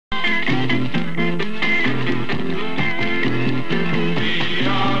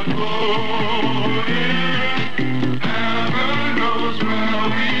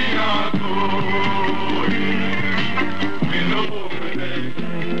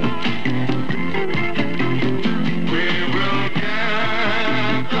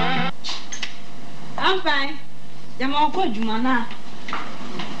no ko jumana.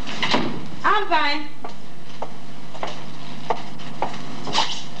 I'm fine.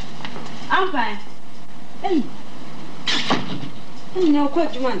 Hey. No ko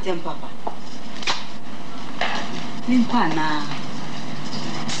juman tem papa. Ninkwana.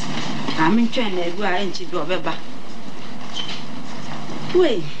 I'm trying to go and she do beba.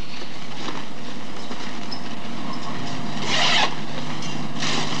 Wait.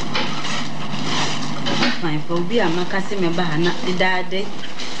 My phobia, my cousin, my bahana, the daddy.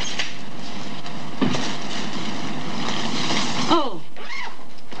 Oh,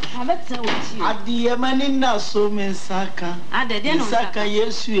 I bet so. At the Yemenina, so Mensaka. At the dinner, Saka,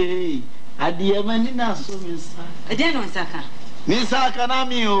 yes, we. At the Yemenina, so Mensaka. A dinner, Saka. Mensaka,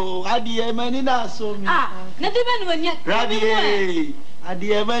 Namio, at the Yemenina, so. Ah, not even when yet. Radie, at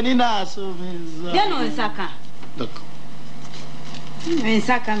the Yemenina, so Mensaka. Dinner, Saka. Look.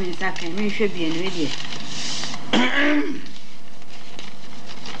 Mensaka, me should be in radio.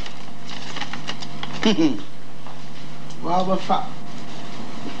 Wow, fat.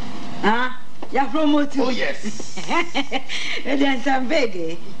 Ah, you're promoted. Oh, yes. There's some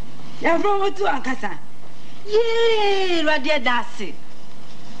big. You're promoted to Akan. Yay, Radia Dadze.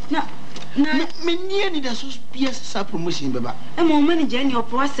 No, Me need a SPS promotion, Baba. A moment, Jenny, or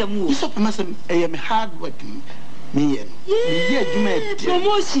process move. You saw I am hard working. Me, yeah,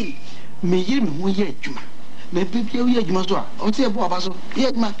 promotion. Me, you, yeah, Juma. Me, baby, you must do. I'll tell you about so.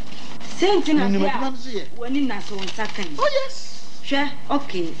 Yeah, ma. Same thing when in us on second. Oh, yes. Sure,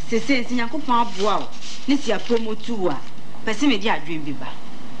 okay. Since Yakupa, wow. This year promo 2. Pessimedia dream biba.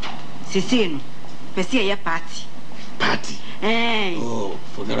 Sissino. Pessia party. Party. Eh. Oh,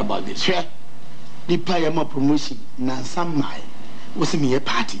 forget about this. Sure. The player more promotion, nan some mile. Was me a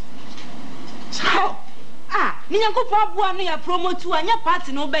party. How? Ah, Yakupa, one year promo 2 and your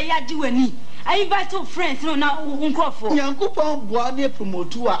party no by Yaji. I invite two friends, no, now, Uncle. Yankupon, one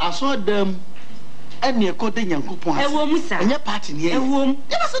promote 2. I saw them. And near Cote Yankupon. A woman, sir. And your party near a womb.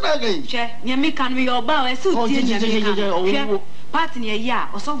 Yes, again. Chair, near me can be your bow, and so party near ya,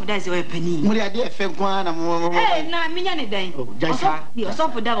 or so that's your penny. What idea, Fenquan, hey, now, me any day. You're so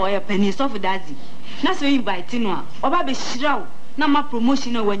for that or a penny, so for Dadze. That's why you invite Tino, or Baby Shroud, not my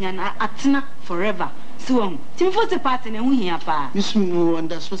promotion when you're at Tina forever. So, Tim for the party and we here, pa. Miss Moo, and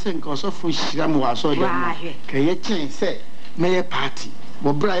that's what Osofo Shiramu, so can you change, say, may a party.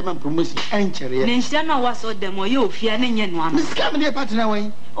 But Brian promotion entry. Then she know what's all them or you fear any one. Miss Camille party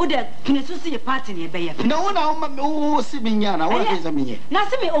away. Oh, that can you see a party near Bay? No one, oh, Simiana, what is a minute?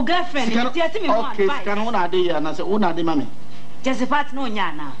 Nothing, oh, girlfriend, okay, can one idea, and I say, oh, not the mammy. Just a part no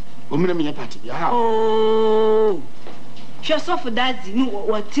yana. Woman, party. Oh, she saw for Dadze, no,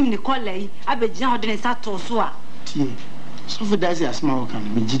 what Tim Nicole, I bet John didn't start to swear. So for Dadze, a small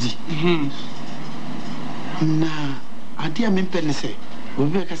can be giddy. Nah, I dear me penny say. We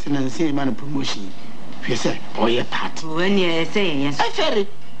make us in the same man promotion. You say, oh, yeah, part. When you say, yes, I ferry.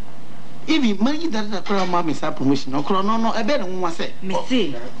 If you money that a crown mammy is a promotion, no crown, no, I better one say. Me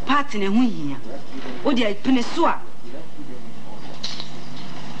say, part in a win. Oh, dear, Penisua.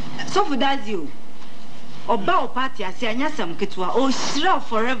 So for that, you. Or bow party, I say, I know some kitua, oh, shroud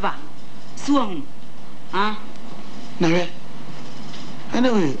forever. Swung. Huh? No,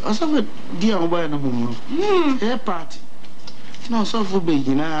 anyway, also, dear, why no more? A party. No, so for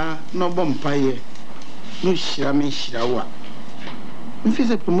beginner, no bumpire, no shirawa. If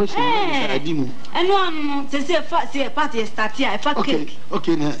it's a promotion, I didn't. And one to say a party start here,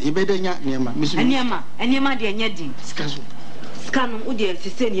 okay, now you better not near my Miss Anyama, and your mother and Yadin. Scan would you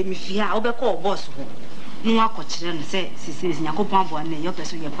say, me fear, I'll be called boss. No, I could say, she says, Yakopambo and your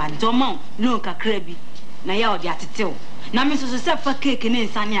person, your pan, Tomon, look a crabby. Now you're the attitude. Now, Mrs. Sefa cake and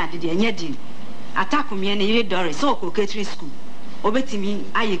Sanya did Yadin. Attack me and a Doris, so coquetry school. Obeti me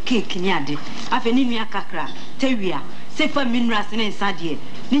aye cake nyade afeni nua kakra tawia sefa minerals ne nsade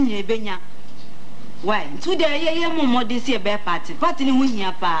ni nye benya why to the ye momode se be party ne ho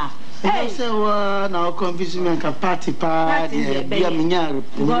hia pa hey say wa na confuse me ka party bia menya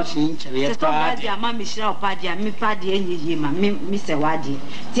promotion chere party ama me shira party me party enyeyi ma me se wade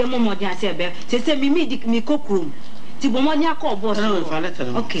tie momode ase be se mi dik mi kokrom ti bomode akọ boss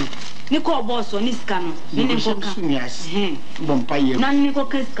okay ni call boss on this canon. Ni ko bompaye. Na ni ko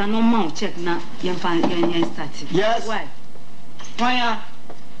case canon ma check na yen start. Yes. Why? Fire.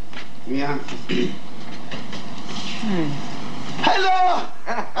 Yeah. Hello.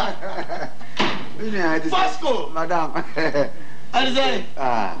 Vasco, madam. Alze.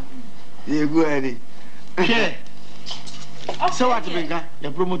 Ah. You go any. Okay. So what to bring?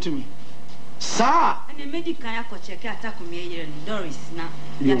 You promote me. Sa. And medical check attack on me Doris now.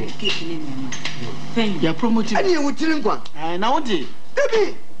 You have a cake in him. You're promoting. And you would tell him, and I want it.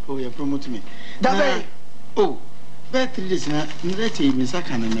 Baby. Oh, you're promoting me. That oh, better 3 days now. Let's say Miss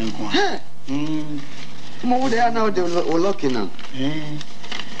Akan and then More they are now, they were locking them.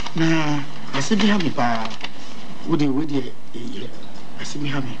 Nah, I said, be happy, pa. Would you, I said, be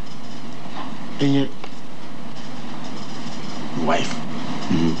happy. And yet, wife.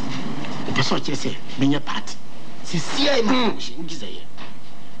 The person just said, "Be your part." She see my she would say,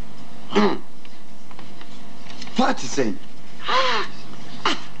 Party saying,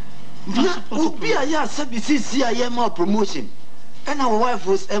 be a year, see a year more promotion. And our wife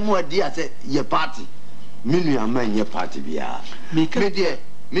was a more dear said, your party. Many a man, your party be a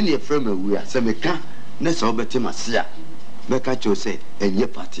many a friend we are, some can, Ness over Timasia. Becca say, and your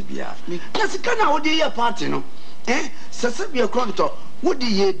party be a. That's a kind of your party, no? Sasabia Chronicle, would the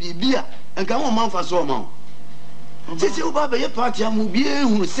year be beer and come on month for so long? This is about your party, and will be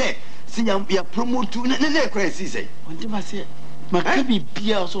who say, see, I'm be a promote to the crazy say. What do I say? My baby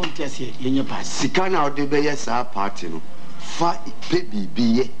be also tested in your party. Sican out the Bayas party, no? Fa baby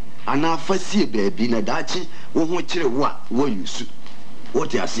be. And now for see baby in a dachi, won't you what you suit?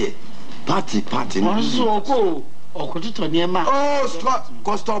 What you say? Party, so cool. Or could you near my Scott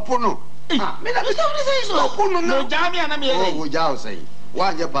Costopono? No, Jamie, and I'm here. Say,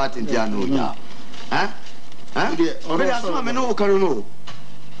 why your party, no, huh? No, Carolo.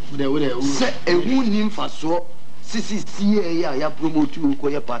 Say a wound for so, Sissy, I promote you for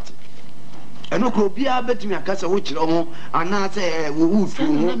your party. And no could be a bet me a casa which and not say,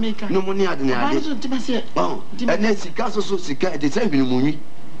 no money at the oh, and then she castle so sick at the same money.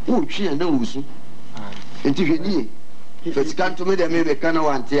 Oh, she and those. Until you need. If it's come to me, there may be kind of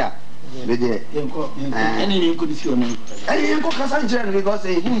one here. Any could see me. And you go Cassandra because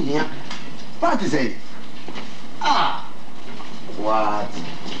they here. Party say, what?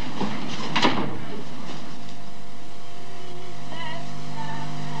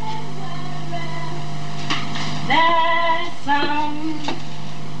 That sound.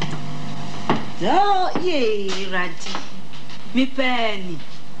 Oh, yea, Ratty. Me penny.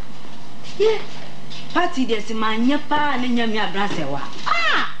 Yeah. Party there's a man, your pa and your brassewa.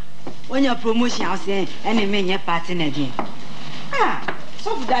 When your promotion, I'll say, any man your party again.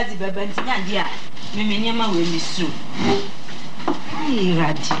 So for Dadze Babantina, dear, Mimima will be soon. Hey,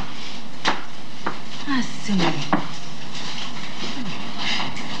 Ratty.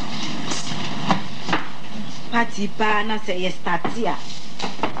 Party pa say yes, Tatia.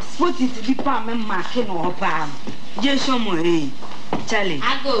 Spot it to be palm and marking or palm. Just show me. Charlie.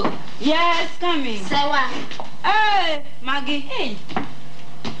 I go. Yes, coming. Sawa. Hey, Maggie. Hey.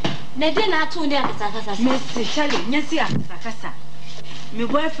 Nedena tunde akasakasa. Mr. Charlie, nyesi akasakasa. My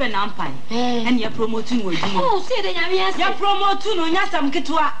boyfriend Ampai. And you're promoting with you. Oh, say the Yamias. You're promoting on Yasam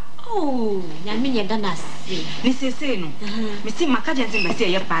Kitua. Oh, Yamian Danas. This is saying, Missy Macajans in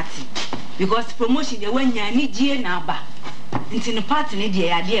the party. Because promotion, the one you need G now. Into the party, need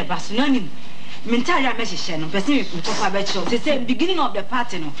the idea, but synonym. Mentara message, no, person with Papa Betcho. They say beginning of the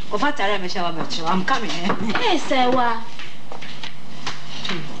party, no, of what I Michelle Betcho. I'm coming. Yes, sir.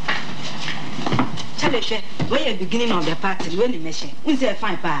 Charlie, where you beginning of the party, when you measure, we say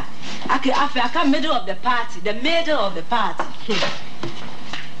fine pa. I come middle of the party, the middle of the party.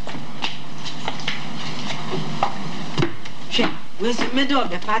 Where's the middle of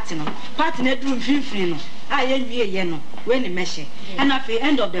the party? No, party net room free. I ain't when you measure, and at the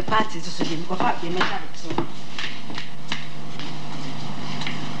end of the party, so you go up the measure.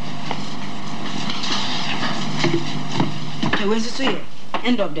 Where's the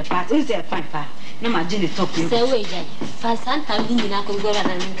end of the party? Is there fine pa? No, my Jenny talk you. Say, wait, fast and having you not go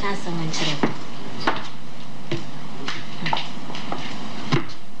and cancel my child.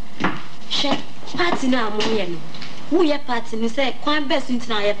 Share party now, Moyen. Who your party? You say, quite best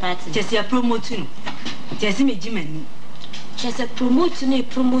into our party. Just your promoting. Just me, Jimmy. Just a promoting,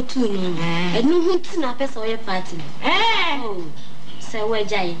 and no one to not pass your party. Oh, say, where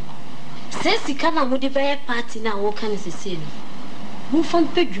Jay says he can't would be a party now. What can I say? Move from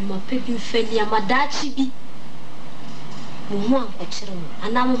Pedro, Pedro failure, my Dadze be. One children,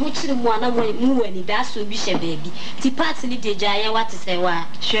 and I'm watching one of when that's will be a baby. The party need the Jaya, what to say, why?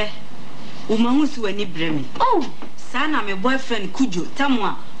 Share. Umamus when he bring. Oh, son, I'm a boyfriend, could you?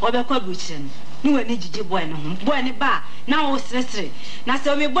 Tamwa, or the corruption. No one needs you, boy, boy, bar. Now, stressful. Now,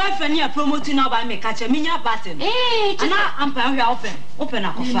 so my boyfriend here promoting now by me catch a mini button. Eh, and now I'm open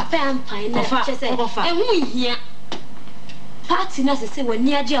up. Offer, and we here. Party necessary when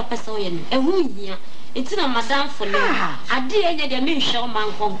near your person, and we here. It's na madam for no. Ade enye de me hwe o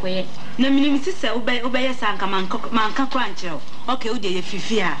man konkoye. Na minim sise obeye sanka manka kwanche. Okay, wo de ye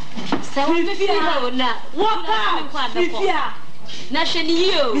fifia. Se wo fifia o na. Wo kwa fifia. Na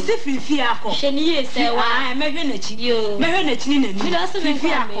sheni yo. Mi se fifia ko. Sheni ye se wa. Mehwe na chi. Mehwe na chi ni nani. Mi do so me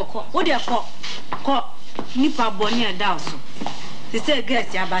ko. Wo de ko nipa boni e da so. Se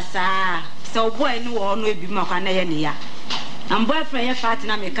guest ya basa. So boy no wo no ebi makwa na ye ne ya. Am boyfriend ye party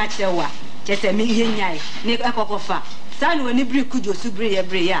na me ka chewa. Chese me ye nyai ne ekokofa. Sa no ni bri kujo su bri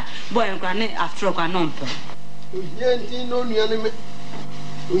ya. Boy nkwa ne afro kwa no mpo. Onyenti no nuane me.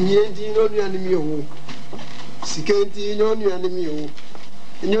 Onyenti no nuane me o. Sikenti no nuane me o.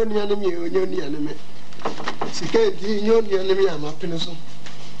 Nyo nuane me o, nyo nuane me. Sikenti nyo nuane me ama pene so.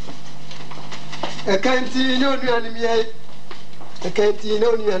 Ekanti nyo nuane me ai. Ekanti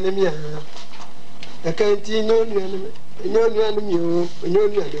no nuane me a. Ekanti no nuane me. Nyo nuane me o, nyo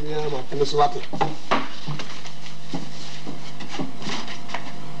nuane me ama pene so wate.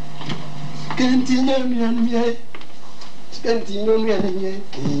 Ekanti nyo nuane me ai. Ekanti no nuane me ai.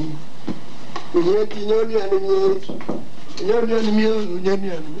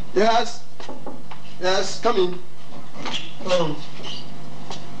 Yes. Yes, come in.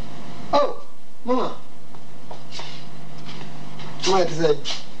 Oh, Mama. What is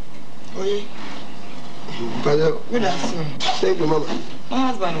it? Oh, yeah. Good afternoon. Thank you, Mama. My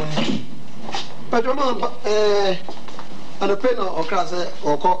husband. But your mom, and a pen or class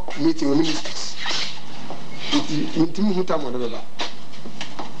or call meeting with ministers. Meeting time on the river.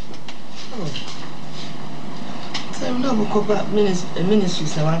 So I'm not going to go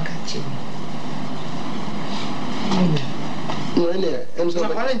ministries. I want to catch you. No, I'm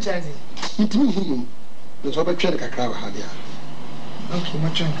sorry. Meeting the Sober Train Cacao had ya. Okay, my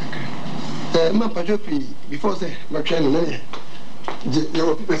train cacao. My Pajopi, before say, my train,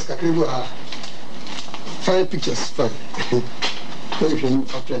 your people's cacao. Fine pictures, fine. If you look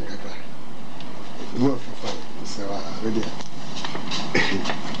for train cacao, you are fine. So, ready.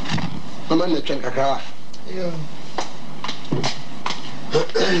 I'm on the train cacao. Yeah.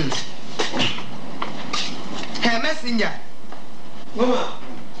 Hey, messenger. Mama,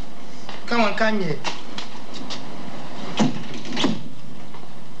 come on, come here.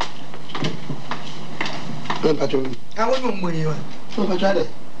 I'm Pajopi. I want to move you. Oh, Pajade.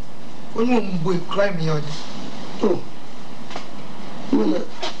 When you cry me on. Oh, Mama,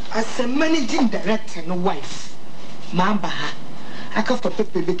 as a managing director, no wife, Mamba, I come for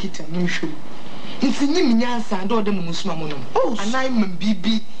Pepe Bekita, no show. It's in Yimians and all the Musmamonum. Oh, and I'm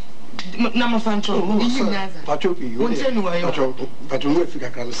BB Namafancho. Pajopi, won't tell you why. But you will figure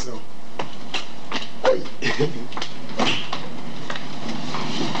out yourself.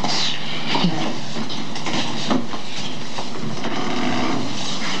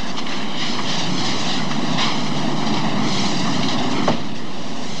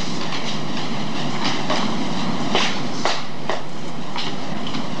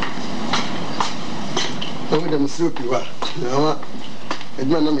 I'm silky. Now, a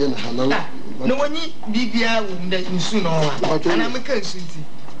man, I'm in Hannah. No one need BBI wounded in soon, and I'm a country.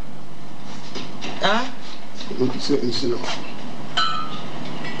 Ah?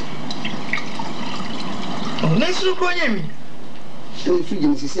 Oh, let's look on me. If you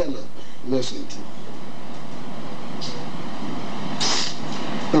can see Anna, nursing.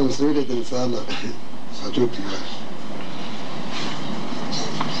 I'm sorry than Sana. I told you.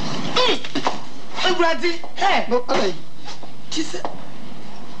 Bradley, hey, no, I. She said,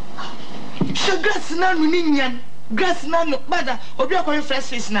 "She grass now, Ninian, grass now, no matter, or be a very fresh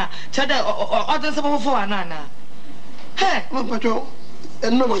face now, Chada or others about for Anna. Hey, my patrol,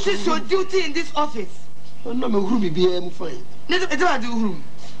 and no, what is your duty in this office? No, no, Ruby be fine. Never do room.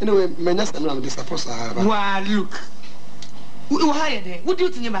 Anyway, my next time I'm supposed to have. Why, look, who hired it? What do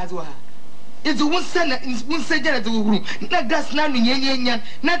you think about her? It's one son in one side of the room. Not that's not yan,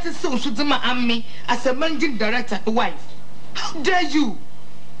 not so should my army as a managing director, wife. How dare you?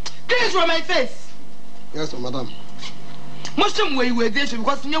 Clear from my face. Yes, madam. Most of way you were there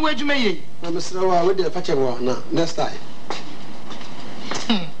because no way you may. I'm Mr. Wa with the patch war now. Next time.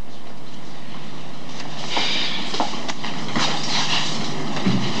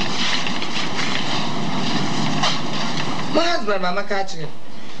 My husband, Mama catching.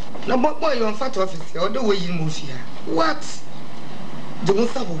 No, but boy, you're on fat office, or the way you move here. What? The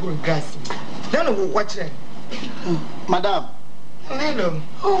most of who gas. Then I will watch them. Madam. Hello.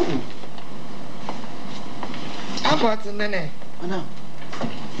 Oh. How about the nene? Madam.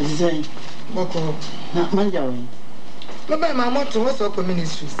 What is saying? Boko. Not my young. Baba, my motto was open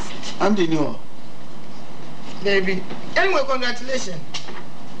ministries. I'm the new. Baby. Anyway, congratulations.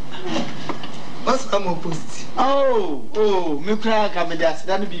 What's I'm opposed? Oh, me cry come that's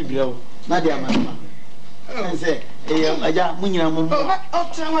that be below. Nadia mama. I say, I got munya mum.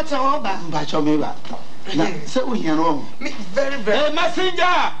 Oh, tell what I want But show me back. So we can wrong. Very, very.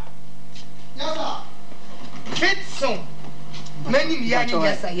 Messenger! Yes, sir. It's so. Many yes,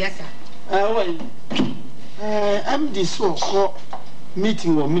 sir. I'm this so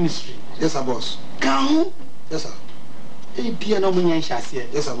meeting or ministry. Yes, sir, boss. Come. Yes, sir. A piano munya shas here.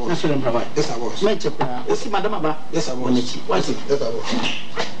 Yes, sir, boss. That's what I'm provide. Yes, sir, boss. Mench, what's Madame Abba? Yes, sir, boss. What's it? Yes, sir, boss.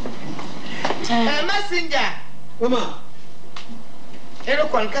 Messenger. Mama. Ero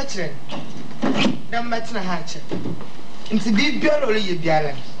kwan ka kire. Dan matina ha kire. Nti bi biara ole ye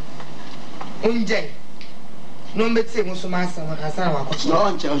biara. Onje. No mbetse mo so ma asa wa ko. No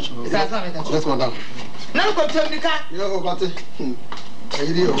on church. Isa sa me ka. Yes, madam. Na ko tell me ka. You go got it.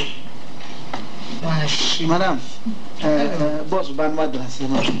 Ayidio. Madam, boss ban madrasa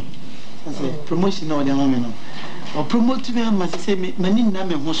no. Say promotion no dey mama no. O promote me am say me mani na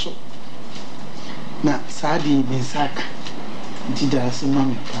me ho so. Na saadi me sak. Dida se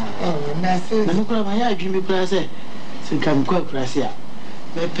mama. Oh, na se. Na me kura ma ya adwumi kura se. Se kam kwa kura se a.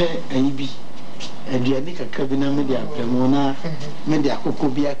 Me pe ayi bi. Aduane kakra bi na me dia pemu na me dia kokko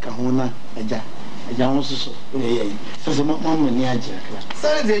bi aka ho na aja. Aja ho so ye. Se mama ni aja kra.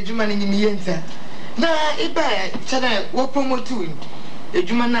 Sorry the ejuma ni mi yenta. Na iba chana wo promote you.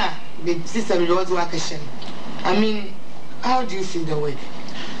 Ejuma na the sister will always work a I mean, how do you feel the way?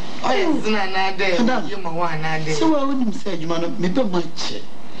 Oh, yes, na there. You ma wa na there. So I wouldn't say ejuma no me be much.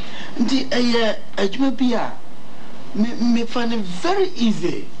 Ndi ejuma bi a me find it very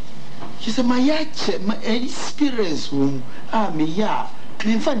easy. She said my my experience room me ya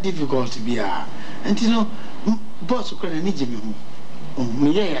me find difficult be a. And you know boss ko na ni jimi ho.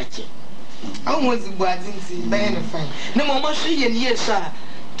 Me ya yache. I was buadinti by any fine. No more she and years, sir.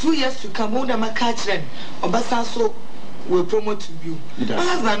 2 years to come on my catching. Obasanso will promote you. My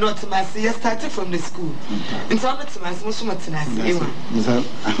husband not my say started from the school. In some of my most that's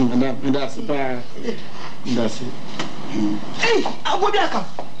it. Hey, I will be a come.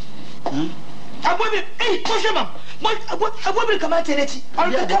 I will be hey, push him up. I will be come out in it.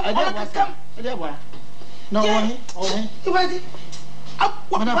 I'll come. No, you I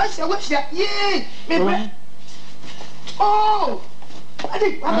wish that, yay! Oh! I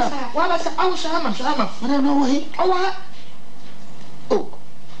think, I was Shama. I don't know why. Oh,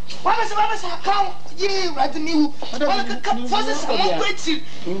 what was I count? Yay, right to me. I can come for this. I won't wait you.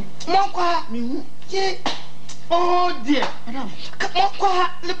 Monqua, yay. Oh, dear. Monqua,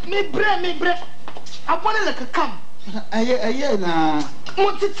 let me bread. I wanted like a come. I na.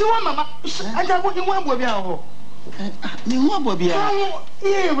 What's it to Mama? And I want you one boy. Me ho abobia.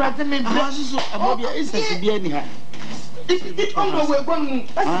 Yeah, rather me. So abobia is to be anyhow. It on the way one.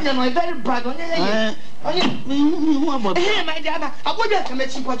 That's very bad on me ho abobia. Hey, my dear, I would have to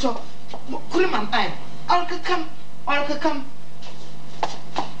make you watch up. Coolman, I'll come.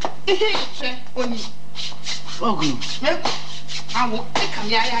 Hey, when you. I will come.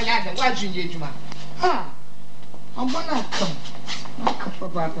 Yeah, watching you, Juma. Ah, I'm gonna come.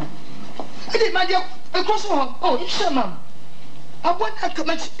 I did my dear. Across home. Oh, you sure, ma'am? I want to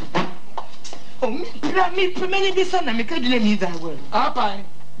come. Oh, me, many be son, and me can't do that word. Apai,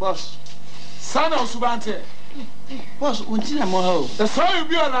 boss. Son of Subante. Boss, until I'm all. The soul will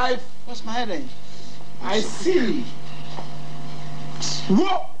be alive. What's my headache? I see.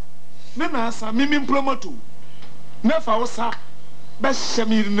 Whoa! Nasa, Mimi Promotu. Never was a best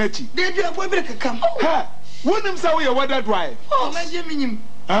Shamir Nechi. Did you ever come? Ha! Wouldn't say we are weather drive. Oh, my Jimmy.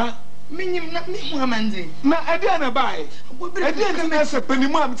 Huh? Minim not me, Muhammad. Na Adiana buy. I didn't answer Penny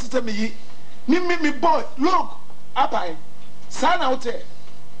Mom to me. Me boy, look, Apai. Son out there.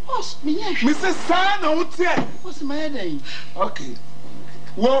 Boss, me, Mrs. Son out there. What's my headache? Okay.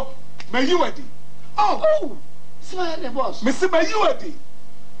 Well, may you ready? Oh, it's my headache, boss. Mr. May you ready?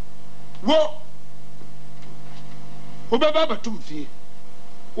 Well, Obaba Tumfi.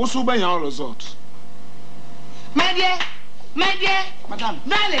 Also by our resort. My dear. Madam.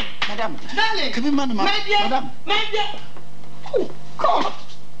 Darling. Come in, madam. My dear. Madam. Oh, God.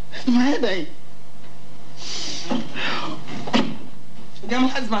 My headache. Your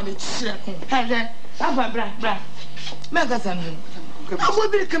husband is bra. Magasan. I will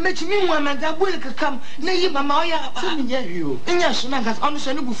be committing me one and I will come. Nay, Mamma, you. And yes, Nagas on the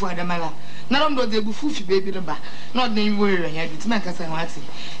Shanu before the Mala. Not on the Buffy baby, not name where I had it, Magas and Waxy.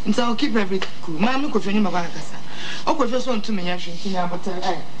 And so I'll keep everything cool. Mamma could finish my Bagasa. Oh, but just want to me,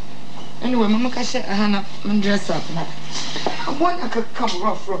 anyway, Mamma Casha, Hannah, and dress up now. I want I could come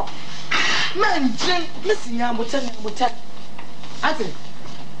rough. Man, Jen, listen, I will tell you, I think.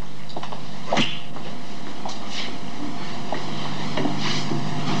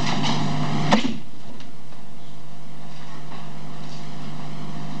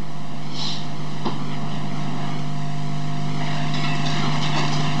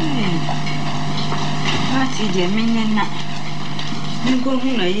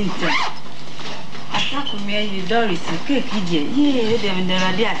 huna inta. Ataku me you Doris cake je. Ye dem de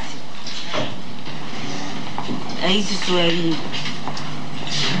radiati. Ai si so ari.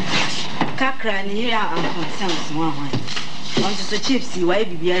 Kakra ni here am concern one one. Want to chips why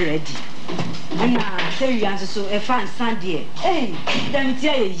be ready. Na tell you answer so e fan Sunday. Hey, dem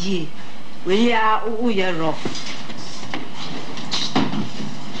tia ye. We are we are rough.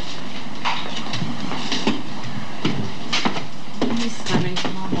 This coming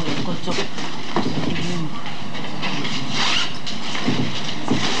from my boy.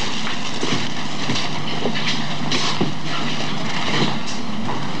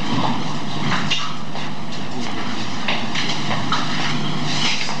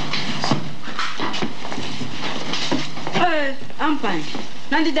 I'm fine.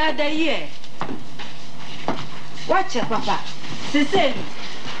 Now the Dadze here. Watch your papa. Say,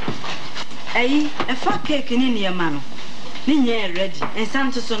 hey, a fat cake in your man. Ninya ready, and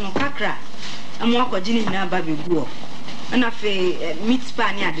Santos on Kakra. I'm walking Ginny now, baby go. And I feel meat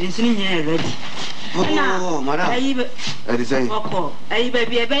spaniard, and Ninya ready. Oh, madam. I say, I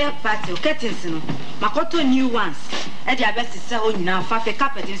baby a bear party, Cattinson. Makoto new ones. At your best is so now, Fafe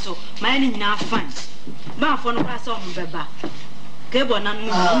carpet, so mine now fine. Bafon pass on Beba. Cable and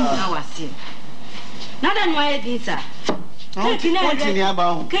now I see. Not an why this, sir. Cake in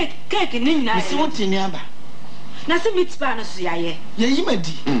Nina, what in Yaba. Nothing meets Spanish, ye. Ye,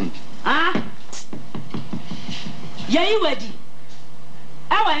 ready. Ah? Ye, ready.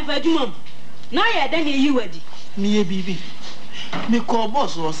 I went for Jumum. Now, then you ready. Me, baby. Me call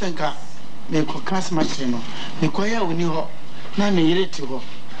boss or Senka. Me call class machine. Me call you when you none a to her.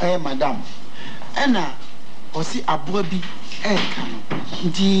 I am madame. Anna, or see a bobby, Akan.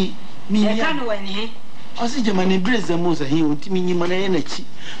 The me, I can't win here. I see Germany brace the most he would mean my energy.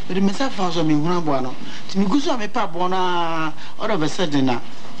 But the message found me one one. To me, goes on a pap one all of a sudden,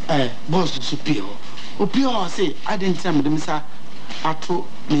 boss superior. Opio say, I didn't tell me the missa. I told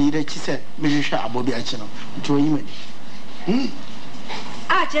me that she said, maybe shall Bobby Achino to him.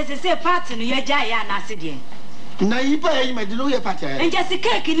 I just say, partner, you're giant, I said. Now you pay my dear party. And just a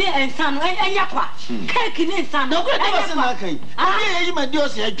cake in it and son, and Yakwa. Cake in it, son. No, I am my dear,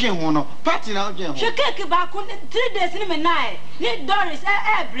 say, Jim, party now, Jim. She cake back 3 days in the night. Need Doris,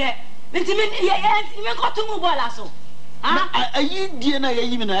 bread. But you mean, you got to move also. Ah, you dear,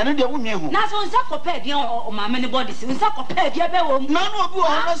 even I don't know. That's one sacopedia or my many bodies. In sacopedia, none of you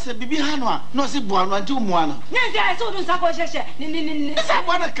are not Bibi Hanwa, no Sibuan, and 2 1. Yes, I saw the sacoche.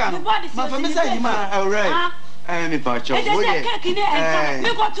 What a can. My family say, all right. Me pacho. Me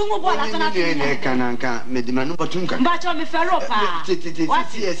got to move on. I can't me demand but me ferropa.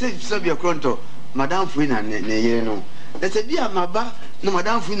 What is Sabia Cronto? Madame Fina, no. Let's say, dear Maba, no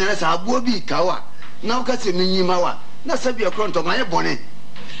Madame Fina, as a bobby kawa. Now, Cassie Minimawa, not Sabia Cronto, my bonnet.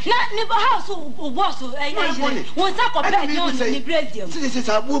 Not never house who was one sack of bread. This is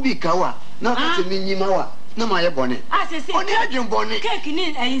a bobby kawa, not Cassie Minimawa. No, my bonnet. As I say, only a bonnet, cake in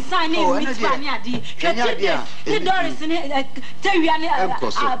and signing with Spaniardi. The Doris in it,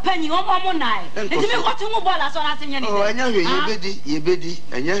 Terrian, penny on one night. And you got to move on as well as in any. Oh, I know you biddy,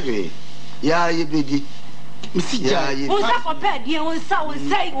 and you biddy. Missy, who's up for pet, you will say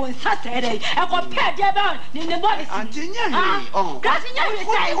on Saturday. I got pet about in the body. Oh, Cousin, you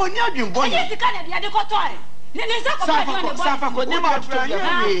say, when you're born, yes, the Canada, the cotton. Then it's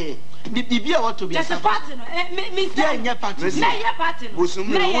a Bibi ought to be just a partner. Miss your partner. Mayor partner.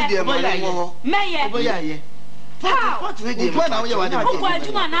 Mayor. How? What do you want?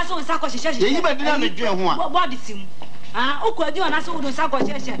 I saw Sakosh. You even didn't do what is him. Ah, oh, could you and I saw the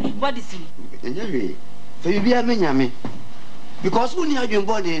Sakosh? What is him? For you be a minyami. Because when you are your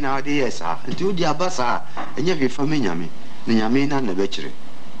body nowadays, sir, until the Abassa, and you have for minyami, Niamina and the Betchery.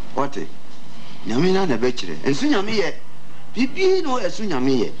 What? Yamina and the Betchery. And soon Yami yet. Bibi no as soon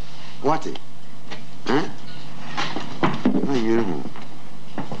Yami yet. What? Huh? You know.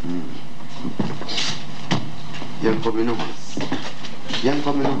 Young coming over. Young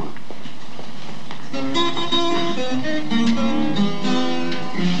coming over.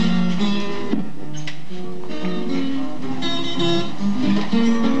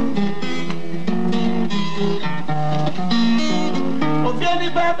 Ofieni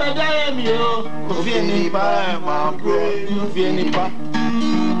papa daemio, ofieni pa ma bro, ofieni pa.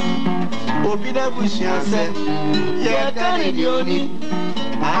 Obida bushianse, ye kanidioni,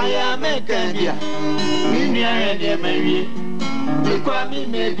 aya mekandia, mini aya meri, mi kwa mi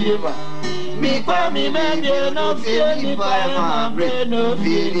medieva, mi kwa mi media no fieni pa ma bro, no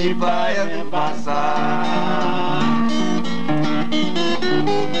fieni pa ya pasa.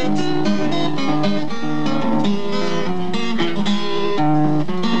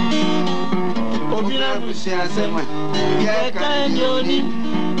 abusua sema ye kan yoni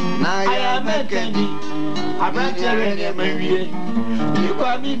na ya mekani abatere ne mawie ni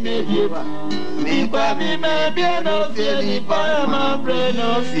kwa mi mebie ba mi kwa mi mebie no fie ni pa ma bre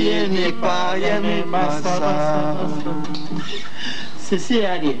no fie ni pa ye mi masa sisi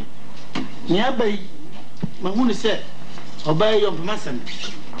ya de ni abai mahunu se obai yo mpama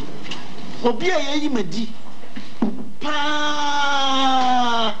obi a yayi madi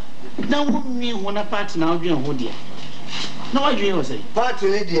pa na wumi ho na party na odwen ho de na wadwen ho sei party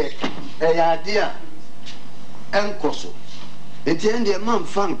ni de ya de a enkoso enti ende man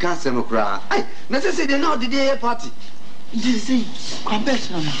fan cancer mkra ai na se de na odede ye party disi kwa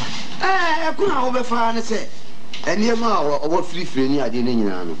best na ma kuna wo be fa ne se eni ma wo free ni ade ne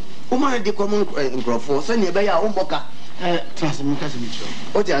nyina no wo ma de common nkrofo se ne be ya wo mboka transmit kasi mitro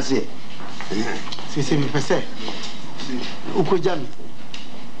o ti ase sisi mi pese ukojami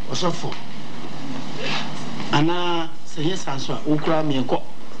Osofo ana seye sanso a ukura mi enko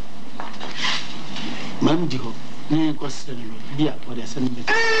mam di ho ne ko sene bia o de sene be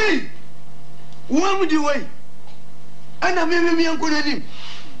wo di wai ana me enko dedim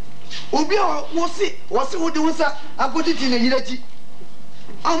obi a wo se wo de wonsa akotiti na yirati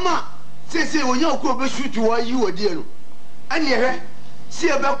ama sese wonya okuro be shoot wo yi wodi no ane ehwe si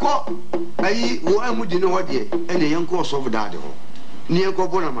ebekọ ayi wo amudi no hode ene yenko Osofo daade ho ni yenko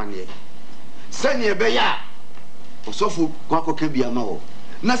bona mane sani ebe ya Osofo kwako kebia ma ho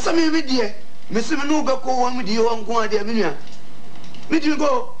na sami bi die mesime no beko wo amudi ho nko ade menua medi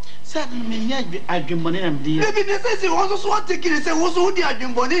go sani me nya adwembone na mdi ebi ne sese wo so watekire se wo so wodi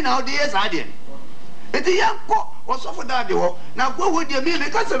adwembone na ode yes ade eti yenko Osofo daade ho na kwa wo die me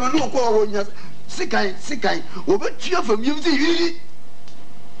ka se me no ko ho nya sikai wo betua famiem se yiri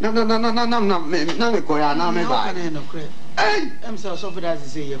na me koya na me ba em say Osofo Dadze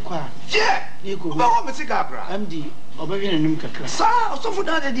say ye kwa ye ko ba wo me sika bra md obawene nim kakra sa Osofo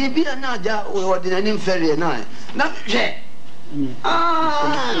Dadze de bia na aja wo de nanim fere na hwe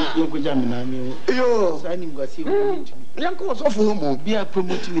yo ko jam na me yo sa nim gwasi wo yanko Osofo mo bia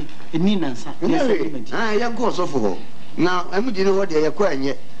promote me eni nansa yanko Osofo ho na amdi no ho de ye kwa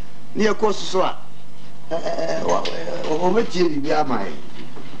anye ne ye ko soso a o metie bi amai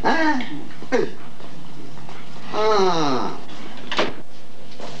Yes.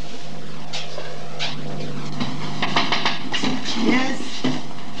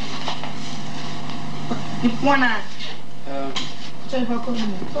 You wanna? Try for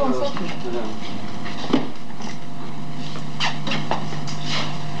coming. Oh, okay.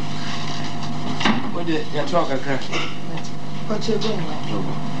 What did you talk a crack? What you going?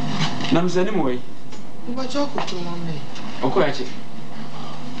 Nam's anyway. What you could do on me? Okay.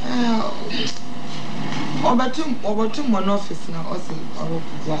 Obatum one office now, also, or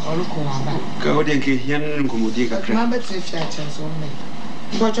go then, Kian Kumudi. Remember to if you had chance on me.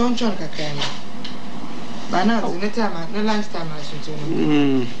 But John can. By now, the time, no lunchtime, I should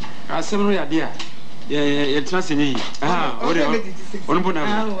do. A similar idea. Yeah, trust in me. What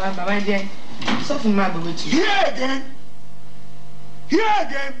my dear. Something matter with you. Here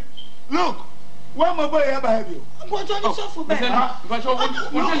again. Look. Why my boy ever have you? What on you suffer back? But oh,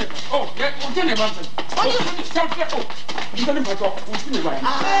 yeah, tell me about it. Oh, you stop there. Oh, you tell me about it.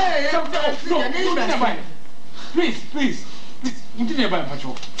 Please, you didn't buy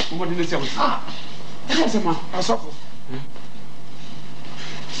patrol. What did they say? Yes, man. I suffer.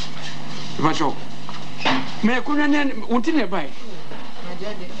 Patrol. May I couldn't buy? My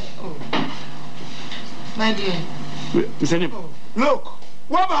dear. Oh, my dear. Look,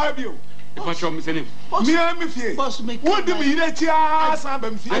 what have you? What's your missing? Me, I'm a boss. What do you mean?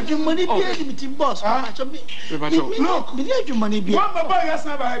 I do money be boss. Look, you money be.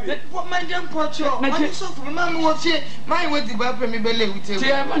 What my damn portrait? My so remember what's here? My way to buy me belly with you.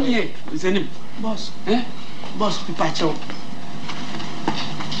 Send him, boss. Boss, Pipacho.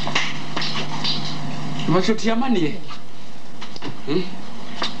 What's your tea money?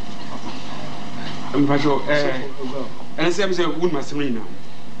 Patrol, and I say, wound my serena.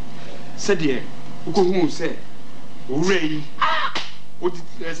 Said ye, who say, Ray, what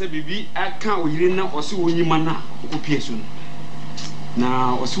said Bibi, I can't win now or so you mana, who Pearson.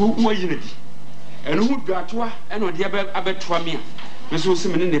 Now, or so why unity. And who got to her and what the other Twamia, Miss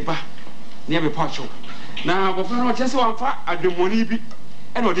Wilson in the bar, near the partial. Now, but for just one far, I do money be,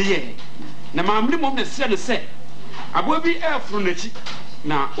 and what the year. Now, my minimum is said, I will be air from the cheek.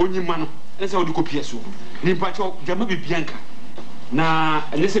 Now, only man, that's how to go Pearson. Nimpacho, Jamabi Bianca. Na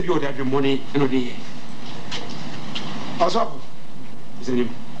unless you order the money and the Osofo is the name.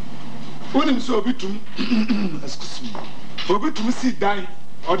 When so be to excuse me. For be to sit down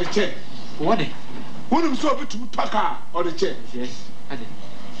or the chair. What? Who so bit to Paka or the chair? Yes, I did.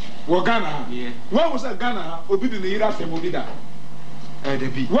 Well, Ghana. Yeah. When was a Ghana? Obi the Ira from Obida.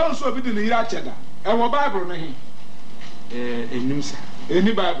 One so bit in the Ira cheddar. And what Bible name?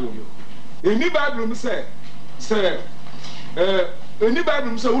 Any Bible. Any Bible say, sir. Any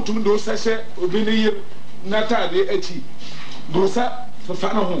Bible say, who to do session, Obini Nata de Echi. Gosa for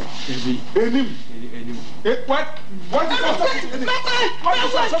Fano home. Any. What is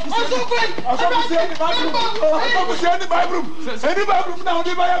that? Any Bible now,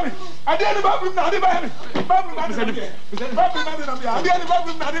 the Bible. I did the Bible now, the Bible.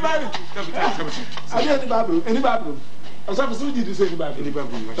 I did the Bible. Any Bible. Osofo did you say the Bible? Any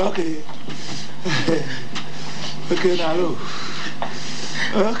Bible. Okay. Okay, now.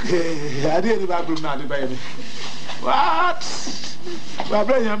 Okay, I did the Bible now, the Bible. What?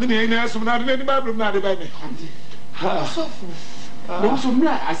 Well, I mean, I am not any Bible now, the Bible. Osofo. No, so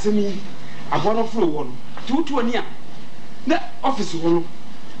I say me, I want to flow one. 220. That office one.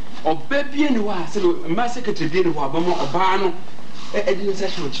 Or baby, and I said, my secretary didn't want a barn. I didn't say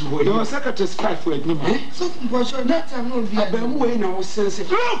what you were. Secretary's fight for it. So, what's your that time? No, I've been waiting. I was saying,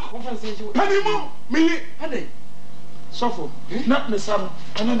 look, penny more, me, penny. Osofo, not the son,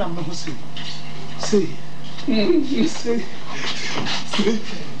 and then I'm not saying. See,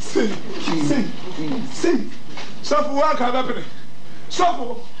 Osofo, what can happen?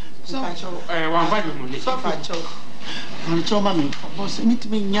 Osofo, one vitamin, Osofo. I'm so mammy. Boss, meet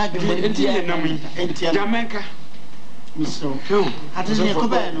me in Jamaica. Miss So, I didn't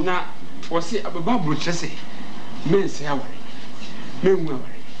know. Now, was it a bubble chassis? Men say, I worry. Men worry.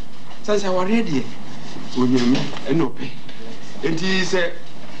 Since I were ready, when you and no pay. And he said,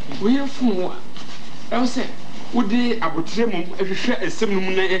 we are from I said, would they about trim every share a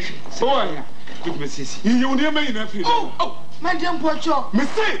similar? So, yeah, with Mrs. You never made enough. Oh, my dear Pocho,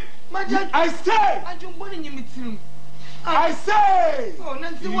 Missy, my dear, I say, I don't want to meet him. I say! Oh,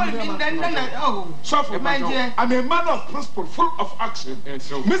 Nancy, what do you mean? Oh, suffer, my dear. I'm a man of principle, full of action. And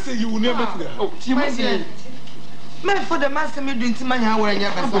so, Missy, you will never do that. Oh, my dear. Man, for the master, me doing to my hour and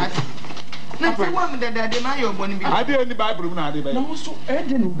your back. Nancy, woman that they may have one. I did the Bible now. No, so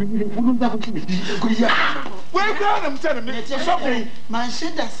Eden wouldn't have to be. Well, God, I'm telling me, something. My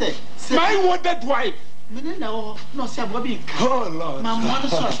shit, I say, my wanted wife. No, sir, Bobby. Oh, Lord. My mother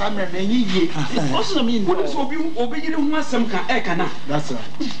saw some many. Also, mean, what is obey you want some Akan? That's right.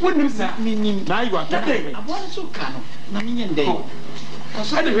 What does that mean? Now you are that day. I want to come. Namian day. I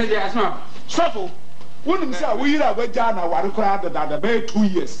didn't really ask now. Shuffle. Wouldn't say we are with Jana, what crowd that about 2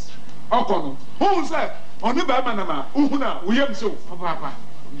 years. Akan. Who said, on the Bamanama, Una, we have so, Papa.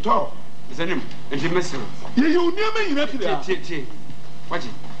 Talk. Is a name, and you miss him. You near me, you watch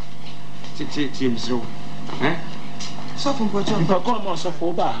it. James, so. Eh? Suffer for John, but come on,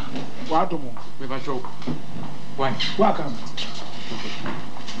 suffer bar. What do you with a joke? Why? Welcome.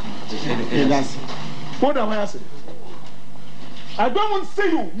 What am I saying? I don't want to see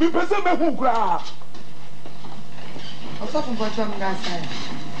you. Me person me who cry. I'm suffering for John Gassi.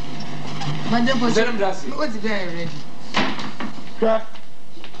 Madam Gassi, what's very ready? Crack.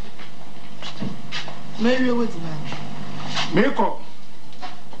 Maybe what's man? Make up.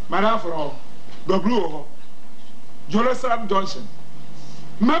 Madam for all. The blue Jerusalem Johnson.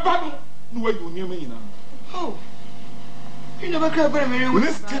 My battle, no way you near me now. Oh, you never cried very many.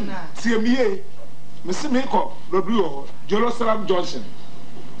 Listen, see me, Mr. Mako, the blue Jerusalem Johnson.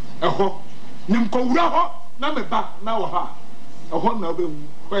 A ho, Nimko Raho, Nameba, now ha, a home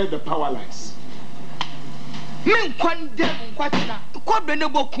where the power lies. Men condemn Quatina,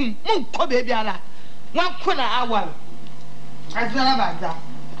 Quabenabo, Munko Babyala, 1 quarter hour. As well about that.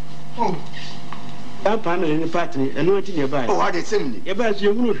 Oh. I'm in the party and not in your bag. Oh, I did send me. Your bag,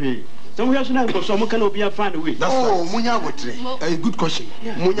 you're moving. So we have to some can be a find away. Oh, Munya, a good question.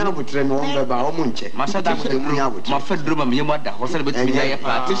 Munya would train on the Baomunche. Masada, my friend Druma, your mother, was a bit of a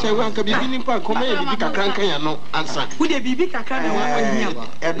party. Say, one can be in park, come in, big a crank and no answer. Would there be big a crank?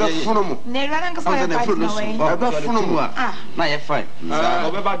 A best funeral. Never found a funeral. Ah, my fine.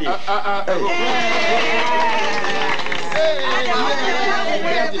 Everybody.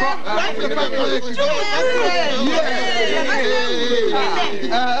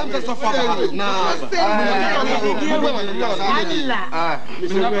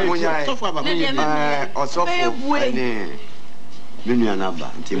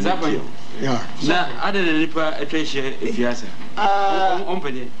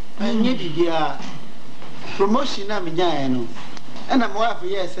 Promotion, I'm and I'm wife,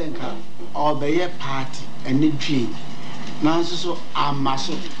 yes, and come or be a party and the dream. Now, so I'm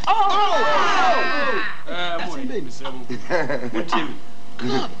muscle. God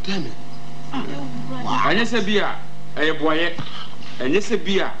damn it. anya se bia eye boye anya se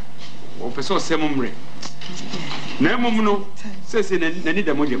bia o pese o semomre na emom no se na ni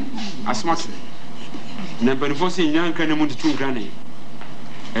da modem asmat na benefo se nyan kan mu tutu nkran ne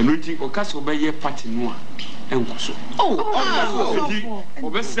enu nti o kaso be ye party no a enkoso o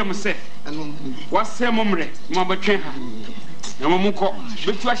be sem se wa semomre mo ba twen ha na mo ko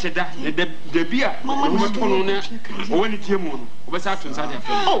betu ahyeda na da bia mo to no na o wani tie mu no o be sa to nsa de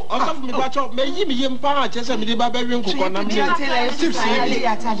afa Osofo mi ba cho me yi mi yem pa chese mi de ba wi nkoko na mi tips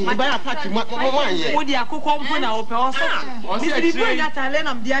ni ba ya party mo anye wo di akoko mpo na o pe Osofo mi di ya tale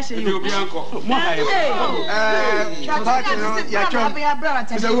na mdi ahye yo bia nko mo ha party no ya cho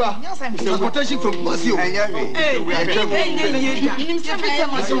the quotation from Masio.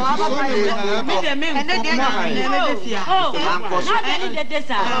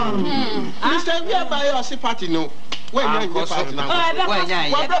 Mr. We are by your party no. When you are party now. When you are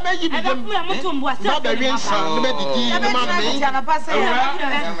you be them. Not the real sound. The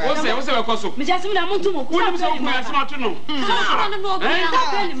me just me na muntu mo. Woni so mo asma to no.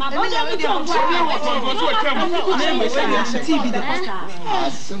 TV the pastor.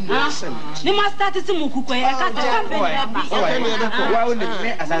 Ni ma start to mo kuko e ka ta wa woni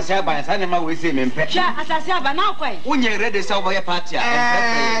me asase aba sa ne ma we se me mpe. Sha asase aba na kwai. Wonye ready say oboye party a.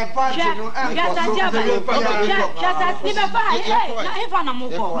 Party no asase aba. Sha ni be fa na ifa na mo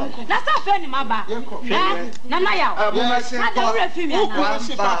ko. Na sa fe ni ma ba. Na ya. Ada refi mi na.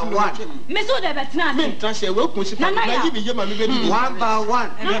 Me so de betna. me trans e we kun si party na yi bi ye ma me be di. One by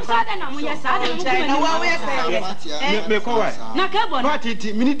one. Na sa de na mo ye sa de mo ko. Na wa we say. Me ko wa. Na ka bo na. Party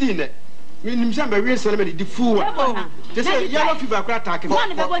ti mini di ne. Me nim say be we se me di full one. They say yellow fever cry attack. One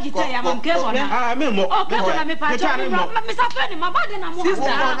be go di tell ya mo ke bo na. Ah me mo. O ka bo na me pa cho. Me sa fe ni ma ba de na mo. Sister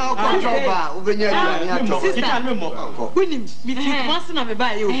na ko joba ubenya ni ato. Sister me mo. Winim mi ti kwase na me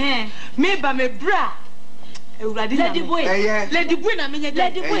ba ye o. Me ba me bra. Lady boy na me nye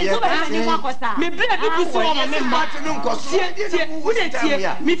Lady boy so ba ni mo akosa. Me bra bi bi so o me mba Party no nko so. Wo de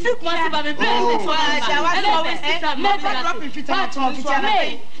tie. Me fi kwase ba me bra bi so a me drop in fita na to fita na.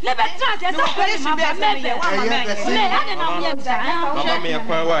 Le be trans e so pe ma ba me be wa ma me. Me ade na mo ye msa. Mama me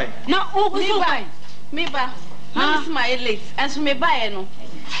kwa why? Na o ku so why? Me ba. Na me my late. And so me ba e no.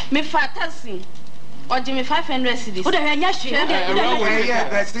 Me fa taxi. Oji me 500 cedis. O de nya hwe.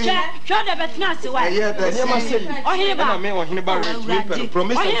 Sure de betna se why? O here ba. Na me o here ba me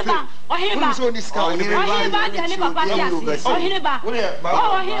promise of faith. O here ba. So this car O here ba de ne papa ya. O here ba. O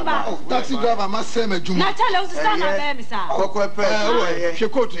here ba. Taxi driver must say me juma. Na tell us stand na be me sa. Kokko pe. Hwe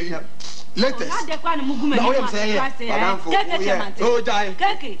kotu yi. Latest. Na de kwa na mugume ni. Oh jai.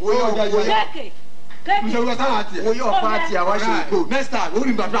 Keke. Keke. We your party a wash you. Next time, we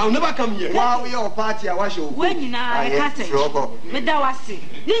will never come here. Wow, your party a wash you. When you na kase. Me da wase.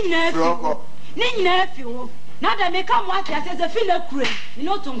 Ni nyina fi wo. Na da me come what ya say feel akure. Me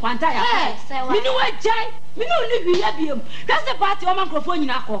no to nkwanta ya. Me no wajai. Me no ni hwi ya biem. Kase party o microphone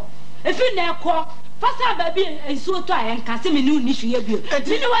nyina ko. Efi na ko. Fasa baby enso to ayen kase me no ni hwi ya biem.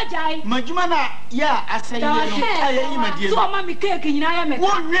 Me no wajai. Majuma na ya asaye no. Ayi madie. So ma me cake nyina ya me. Wo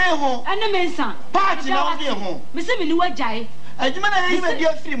nwe ho. Ane me nsan. Party na wo de ho. Me se me ni wajai. Adwuma na yi madie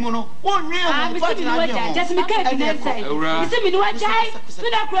afiri mu no. Wo nwe ho. Party na de ho. Just me cake na nsai. Me se me ni wajai. Me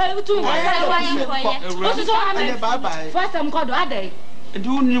da kro tu nkwanta. O so ame. Bye bye. First am kodo adai.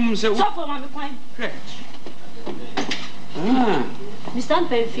 Do nyum se So for ma me kwan. Mi stand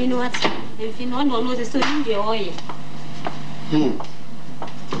per fino what? Fino no se so ndi oye.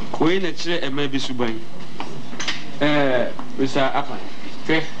 We na kire e ma bi suban. Mr. Akan.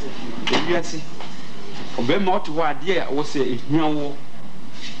 Ke. Ebiati. Obe ma oto ho ade a wo se ehia wo.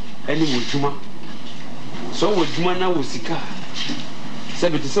 Ani wo djuma. So wo djuma na wo sika. Se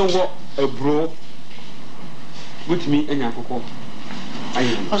bi te se wo ebro. Wutimi anya akoko.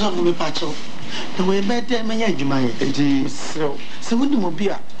 Ayi. Osofo me pacho. The way better me adwuma ye. Enti se wodi mo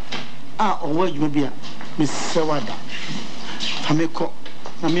bia owo adwuma bia me se wada. Fameko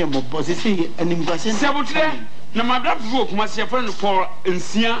na me mo boss se anim kwase. Se botre na madam fu kuma se fa no for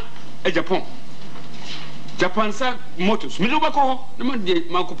nsia e Japan sa motos. Me do ba ko na ma de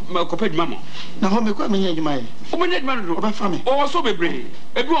ma ko pedma mo. Na ho me ko me adwuma ye. O me adwuma do. Oba fa me. O so bebre.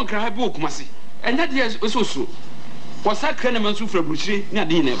 Ebi won kra ha bi okuma se. Enya de so. Wasa kra na man su fra buchire ni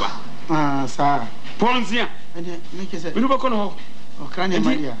ade ne ba. Ah sa. Ponzia. Ene me ke se. Me do ba ko no. O kra ne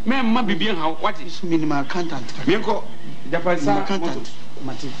Maria. Me ma bibien ha what is minimum accountant. Me ko Japan sa accountant.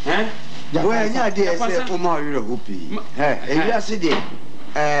 Mati. We nya de se o ma yoro hopi. Ebi ase de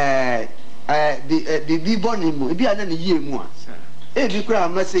bi boni mu ebi ana ne yie mu a ebi kura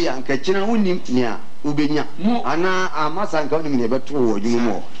amase ya nka kina wonim nia ubenya ana amasa nka wonim ne beto wo dwuma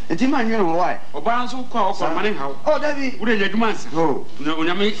mo Enti ma nwe no why? Oba nso kwa okwa mane hawo. Oh, David. Wo de adwuma nsa. Oh.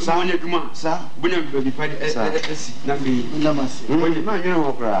 Onyame wonya adwuma. Sa. Bonya baby pa esi na me. Namase. Wonya ma nwe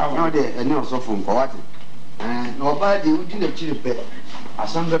no kra. Na de ene Osofo nko wate. Na oba de udi na chire pe.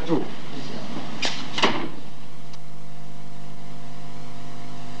 Asanga to.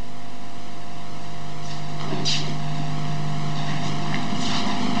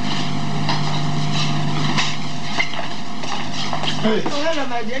 Hey. Oh, hello,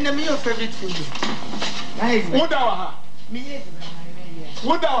 my dear. Name your favorite food. What are me? Yes,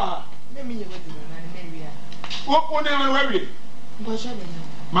 what are let me what what name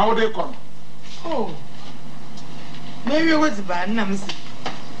my what they come? Oh, maybe what's bad? Nams.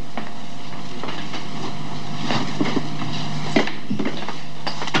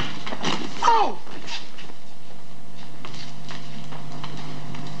 Oh.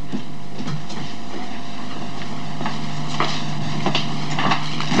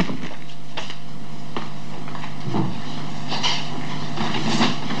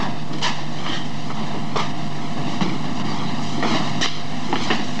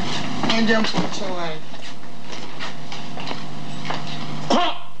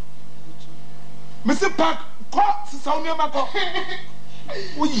 Mr. Park, call Sonia Mako.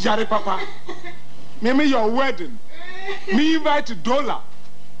 We jare papa. Maybe your wedding. Me invite $1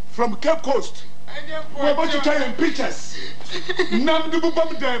 from Cape Coast. We're about to tell you pictures. Nam do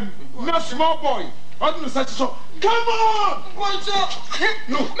bomb them. Not small boy. I don't know such so. Come on! What's up?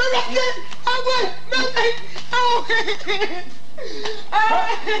 No.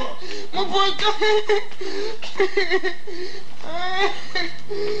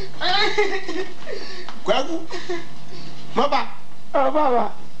 Kwagu. Baba.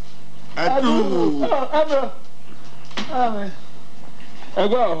 Baba. Adu. Adu. Amen.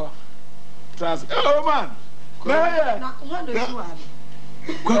 Ego. Trans. Oh man. Yeah. Na what do you have?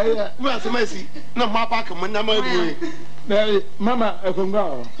 Where is Messi? No, my back, my number. Mama, I can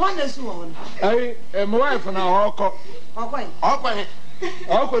go. What is one? I am wife and our uncle. Okay.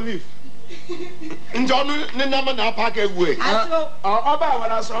 Uncle leave. In John, the number now pack away. About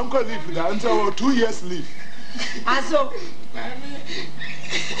when I saw Uncle leave until 2 years leave. I saw.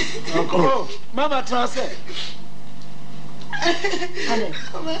 Oh, Mama translate.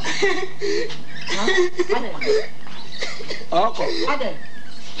 Uncle. Ade.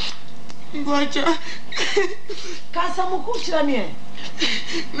 Bocha. Kasa mukuchira mie.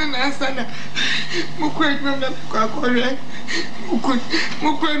 Nana sana. Mukwe na kwa kore.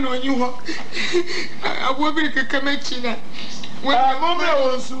 Mukwe no nyiho. Abobi kekemechina. Mama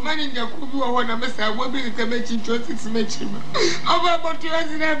osu. Mani nyakubi wa wana mesa abobi kekemechi 26 mechi. Oba botu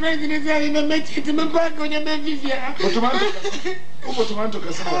azina friend ni zali na mechi timepanga onya bevivia. Otomanto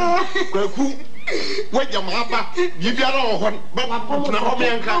kasa. Kwaku. Wajam hapa bibiara ohon baba na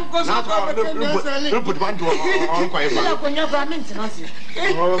homenka na to put one to on kwa eba na konya bra mint na si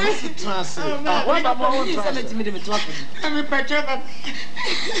oh miss trans waba mo trans me de to afi ami pacha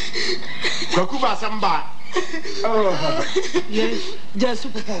kwaku ba samba oh ye jesu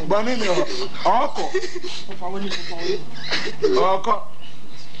papa bani ni oko papa woni oko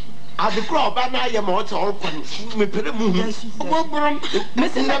adukro oba na ye mo to okwan me pere mu hu obobrom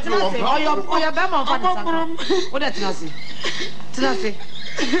mesi na oya ba ma fa obobrom o de tenase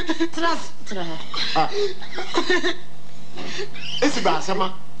ah esi ba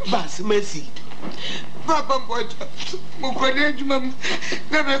sama si Papa Bocha, Mukwane Jum,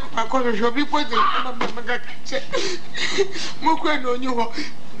 never according to be put in Magache. Mukwane on you.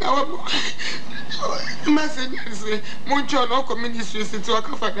 Now, message, Muncho, local ministry to a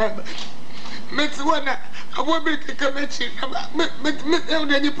cover. Metsuana, I will be a committee, met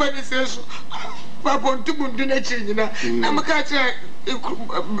any penny Papa to Mundina, Namakacha.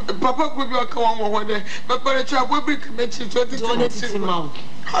 Papa could be a kawan one day, but by a child will be committed to the mouth.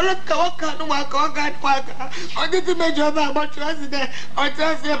 Waka, I didn't make your about president or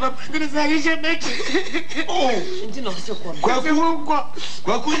tell you about president. Make it. Oh, you know, so Kwaku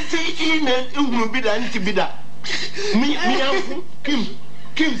and be done to be that. Me,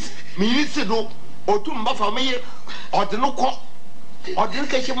 Kim's, me, or two buffer me, or the no court, or the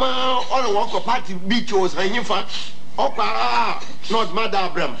Kashima, or a walk of party beach was hanging for. Opa, not Mother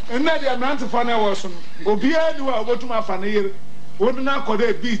Abram. And now the amount of fun I was on. Obia, you are what my fan here. Would not call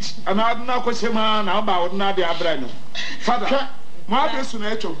a beach, and I'd not call him about Nadia Abrano. Father, my soon,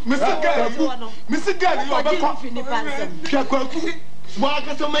 Mr. Galley, you are back in the pants.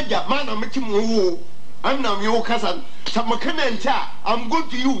 Walk to make that man, I'm making you. I'm not your cousin. Some and cha. I'm good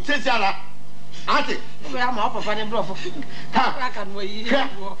to you, says Yara. Auntie, I'm off of an bluff. I can wait.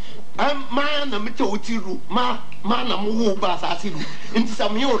 I'm man, I'm a ma. mana mo wo ba asase du nti sa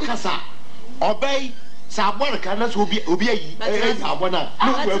me o kasa obey sa abon ka na so obi ayi abona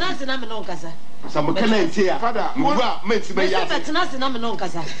no wa Betina na me no kasa some kana nti ya mo ba menti be ya betina na me no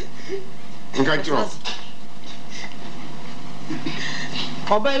kasa nka jiro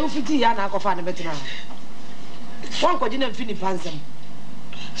obey u fiti ya na akofa na betina won ko gina mfini pansem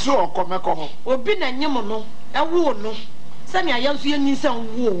so okomeko ho obi na nyem no ewo no se me ayanso yanyi se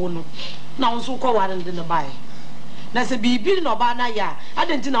wo no na wonso ko ware ndi ne bae na se bibi no ba na ya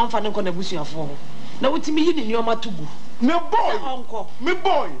adenti na wonfa ne ko na busuafo ho na wotimi yi ni nioma tugu me boy me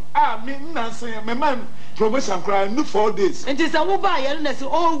boy me nanse me man promotion cry no 4 days enti se wo ba ye na se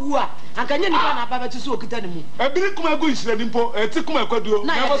owu a ankanye ni ba na ba betu so okita ne mu ebiri kuma go isire ni mpo eti kuma ekwaduo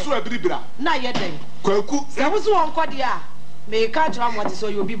na ba so ebiri bira na ye den kwaku se wo so won kode a me ka jira mo ati so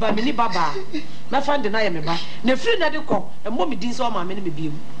yo bi ba me ni baba me fande na ye me ba na free na de ko e mo me din so ma me ne me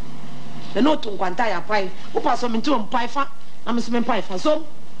biem na no to nkwanta ya pai wo pa so me nti pai fa na me so me pai fa so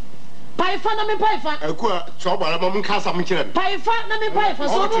pai fa na me pai fa akua so gbara mo nka sam kire pai fa na me pai fa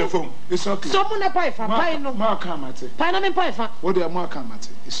so mo it's okay so mo na pai fa pai no ma ka mate pai na me pai fa wo de mo ka mate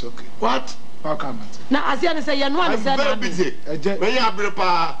it's okay what ma ka mate na asia ne say ye no an say na me eje me ya bre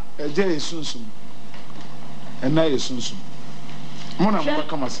pa eje esunsum ena esunsum mo na mo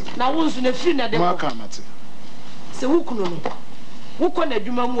ka mate na wo nsu na free na de ma ka mate se wo kunu no wo ko na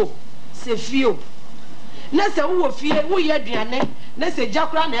adwuma mu se fio na se wo fie wo ye aduane na se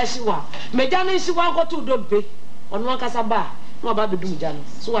jakura na ehyiwa meja na ehyiwa nkoto dompe ono akasa ba na oba bedum ja no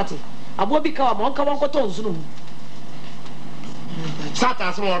so wate abo bi ka wa mo nka wonkoto nzunu mu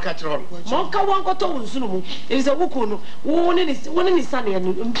sata so mo ka kiro mo nka wonkoto nzunu mu e se wo kunu wo ne ni sane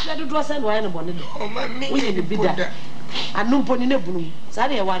no mpia dodo sane wa ye no bone do o ma mi wo ye ne bida anumpo ni ne bunum sa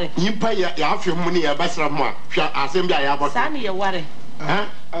ne ye ware yimpa ya afwe mu ne ya basra mu a hwa asem bi a ya boto sa ne ye ware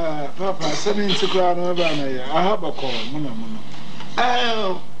papa sani ntikura no ba na ya ahaba ko muna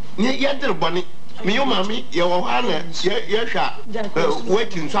ni ya dir boni mi yo mami ye wo ha na ye hwa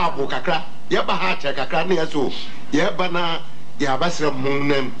wetin so abo kakra ye ba ha che kakra na ye so ye ba na ya basra mu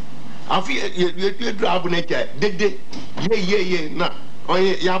nam afi ye du abu na ke dede ye na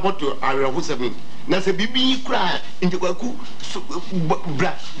onye ya boto arewo semi na se bibi kra njikwaku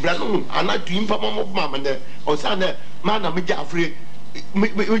bra no anatu impa mo mama na osana mana me jafre me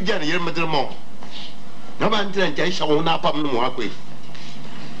jana yere medre mo na ba ntra nja shawo na pam no mo akwe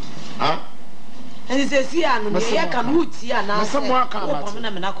ha eni se si anu ye ka no ti ana se mo aka ma pam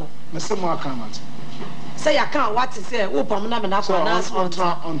na me nako me se mo aka ma se ya kan what se wo pam na me nako na so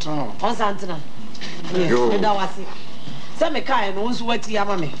on santina me da wasi se me kai no nso wati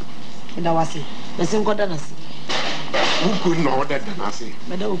ama me da wasi me se nkoda na si wuku no da na si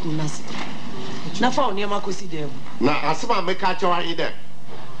me da wuku na si na fa oni ma ko si dem na asema me ka chawa yi de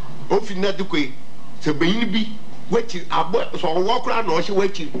ofi na de koi se beyin bi wati abo so wo kra na o hye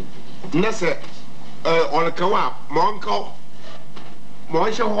wati na se on ka wa mo nka mo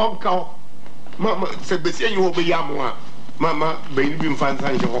hye ho nka ma se besi yi ho be ya mo a mama beyin bi mfa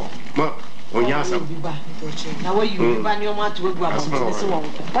nsan hye ho ma onya asam na wa yu ba ni o ma to egu aba se wo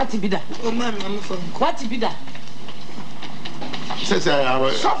pati bida o ma mi fo pati bida se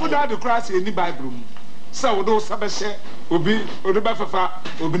ya so for that the cross in the bible so we do sabese obi ba fafa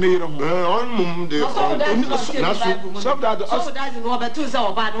obi ne yero ho on mum de na so that no betu se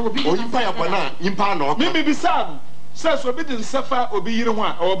oba no obi oyi pa ya bona yimpa na o mi bi sa so obi din safa obi yero ho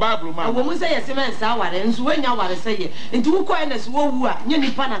a o bible ma wo mu se yesi men sa ware nso wanya ware se ye nti wo koe na so wo wu a nye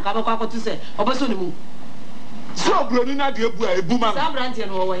nipa na ka bekwa akoto se obeso ne mu so broni na de ebu a ebu ma sa brante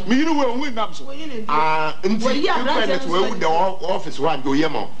no wo we mi yiro we onwi nam so nti we wu the office one do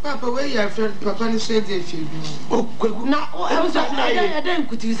yemo papa we ya friend papa ni so dey feel o kwagu na o so na den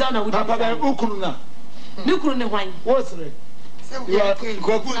kuti za na wo papa ba okunu na ni kunu ne hwan wo sere ya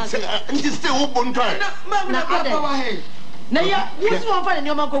kwagu nti stay wo bon try na papa wa he na ya wo so won fa ne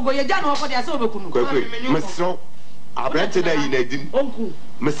o kogo ye ja na wo fa de ase obekunu kwagu mesro abrante da yi na din onku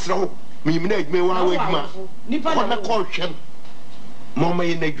mesro mi mi na adwuma wa wa adwuma nipa na ko hwem mo ma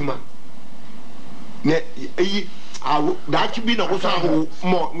yi na adwuma ne yi awo da chi bi na ko sa ho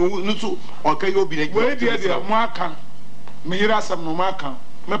mo no so o kai obi na adwuma we dia mo aka me yira asam no mo aka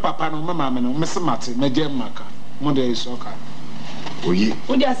me papa no me mama no me se mate me je maka mo de so ka oyi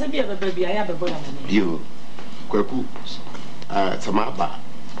o dia se bi e baba bi aya baba ya mo yo kwaku sama ba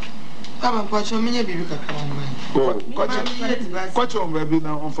papa kwacho menye bibi kakra mo kwacho mba bi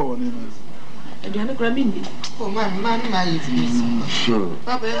na on fa woni na aduane kura mi ni o ma yi ti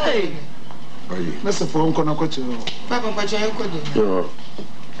papa hey oyi na se fo nko na kwacho papa kwacho en ko do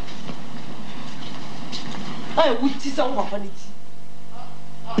ai wuti sa wo papa ni ti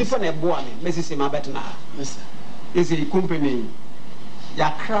Before na boa me, Messi ma betna. is a company.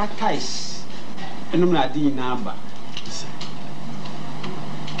 Yakra ties. And I'm not doing number.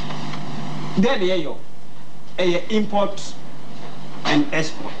 Then you import and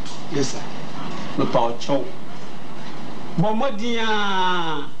export. Yes, sir. No power chow.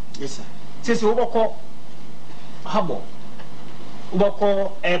 Bomodia. Yes, sir. Says Oboko Harbor.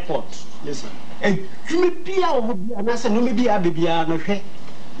 Oboko Airport. Yes, sir. And you may be out and I said, no, maybe I be a no hay.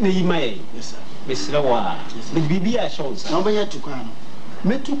 Yes, sir. Miss Lawa. The BB shows. Nobody to Quano.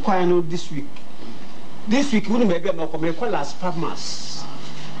 Me to Quano this week. This week, we may be a Mokomeko last Parmas.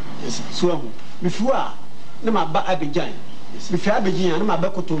 Yes, sir. So, before no ma ba Abidjan. Before Abidjan, no ma ba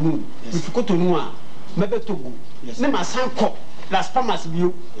Cotonou. Before Cotonou, maybe Togo. No ma Sanko, last Parmas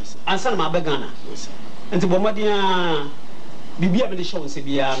view, and San Mabagana. Yes, sir. And the Bomadia Bibia the show,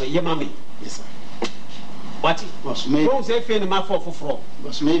 Sabia, Yamami. Yes, sir. What was made? Don't say, Fan, my for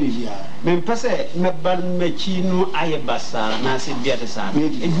was maybe be a men passe, Naban Machino, Ayabasa, Nancy Beatasa.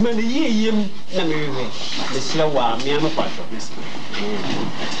 It's many years, Namiri, the slower, Miama Pacho.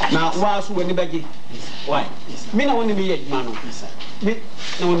 Now, was when the baggy? Why? Me no only me, man. Me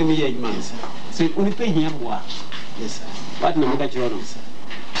no only me, man. So, only pay him what? Yes, sir. What no that you know, sir.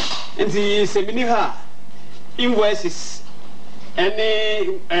 And the seminar invoices.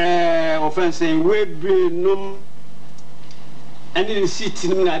 Any offense we bring no any receipt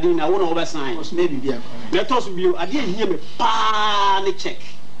in I didn't want to oversign. Maybe be a let us be I didn't hear me pan check.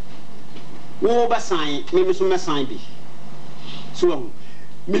 Oversign, maybe some sign be. So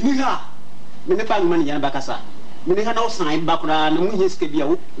Miniha Minipan money and Bacasa. Miniha no sign background and we just be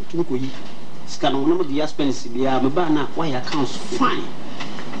out to go. Scan on the expense be a banner why accounts fine.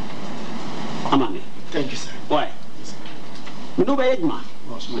 Amame. Thank you, sir. Why? Me no be man.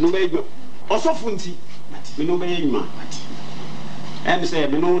 Me no be Osofo nti. Me no be man. Em say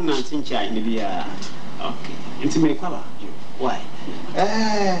me no nantin chai ni bia. Okay. Nti me kwaba. Why?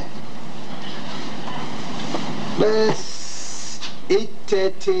 Let's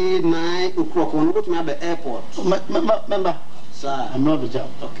 8:39 o'clock. We go to my airport. Remember, sir. I'm not the job.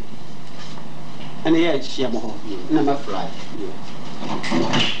 Okay. And here she am home. Number fly.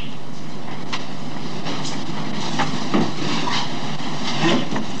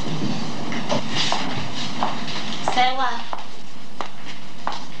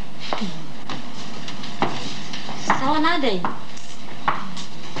 Sawa nade.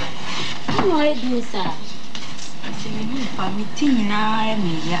 Ano ay din sa? Sini famity na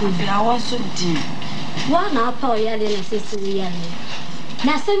me ya. I was so deep. Wa na pa o ya le na sesi wi ya le.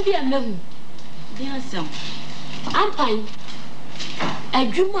 Na sem bi amehu. Bi asem. Ampan.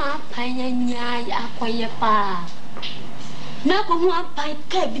 Adwuma ampan nya ya akoye pa. Na ko mu ampan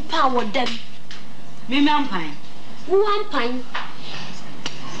ka bi pa wo dem. Me ampan. Wo ampan.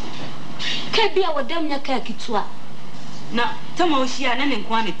 Ka bi a wo dem nya ka kitua. Na tama oshia na ne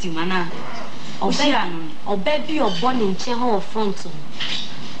nkwa ne tim ana. Oshia no. Obabi oboni nche ho front.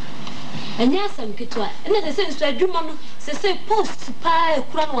 Anya sam kitua. Na se se adwuma no se post pa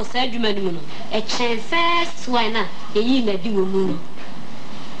ekura no se adwuma ni mu no. E chen first one na eyi na di wo mu.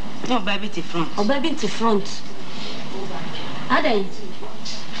 No baby to front. Obabi to front. Adai.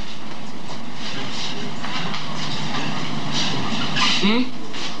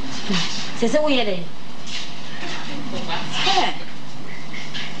 Se wo yere.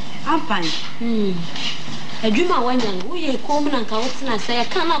 Ampan. Adwuma wanyan wo ye kom na nka wotina se ya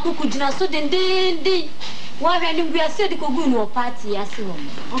kana akuku gina so dendende wa hwe ni bia se de kogu no party ase wo.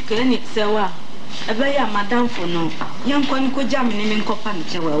 Okay ni se wa ebe ya madam for no yankwa ni ko jam ni nkopa ni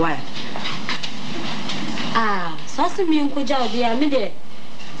chewe wa. So se mi nko ja odi a me de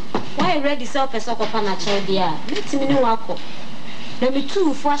why ready self person kopa na chewe dia metimi ni wako na me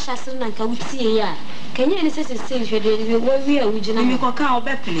tu fu ahase na nka wutie ya kenya ni se hwe de wo wi a wugina mi ko ka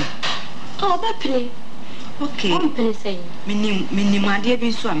obepele. Obepele. Okay. I'm going to say, Minim, my dear,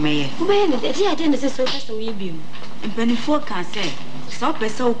 be so may. When I didn't say so, we be. And Penny Four can say, so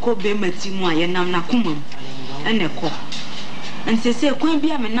so called be Matimo, and I'm Nakumum, and a cock. And say, Queen be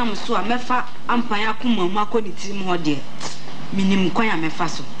a man, so I mefa, Ampire Kumum, Maconi Timo, dear. Minim, quite a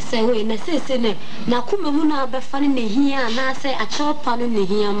mefaso. Say, when I say, Nakumuna be funny here, and I say, a chop pan in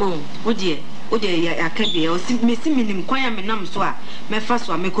here, mom. Oh dear. O de ya akabe o si me minim kwan ya me nam so a me fa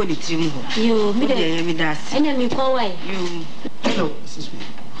so a me ko ni tirim ho yo me de me das enya me kwa wai yo hello excuse me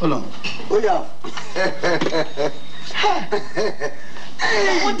hold on oh yeah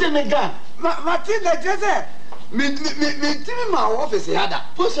what the mega Martina just me timi ma office yada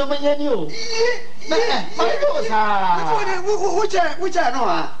post o manya ni o my boss which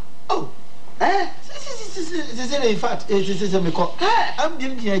no oh in fact, it is a meko. I'm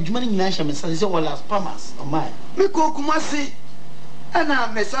giving you a German nation, Mr. Wallace Palmas on my. Meko Kumasi, and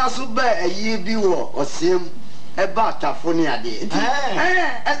I'm Messasu Bear a year biwa or sim a batafonia day.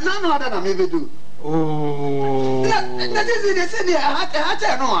 And none other than maybe do. Oh, that is it. They said,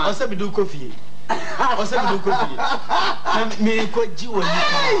 I know. I said, do coffee. I said, do coffee. Me could you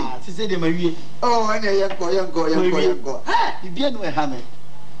to say, Marie. Oh, and a young go. You begin with Hammer.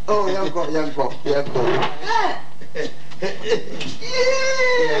 Oh, young go.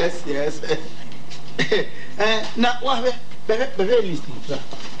 Yes. Now, what? Very listening.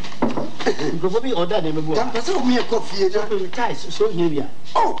 Probably order them. Come, me a coffee. So here we are.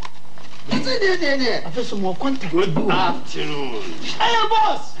 Oh. I feel some more contact. Good afternoon. Hey,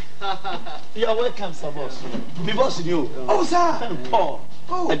 boss. You are welcome, sir, boss. Be boss you. Oh, sir. Paul.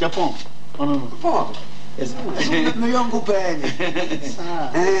 Oh, Japan. Oh, no. Paul. Yes, sir. My young Copen.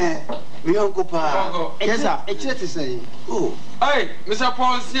 Sir. My young Copa. Yes, sir. Exactly say. Oh. Hey, Mr.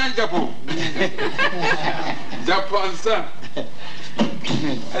 Paul, Japan. Japan, sir.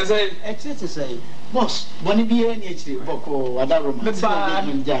 I say, exactly say. Boss, when be any actually, Boko, Adaro,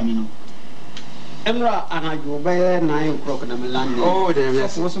 Jamino. Emra and I go by 9 o'clock in the Milan. Oh,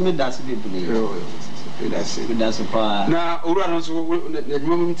 there's also made that to be believed. That's a part. Now, Uranos, the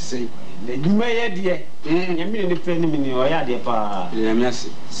moment to say, the may dear, you mean the penny or ya, dear pa, yes,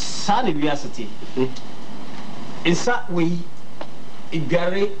 sunny biasity. In that way, it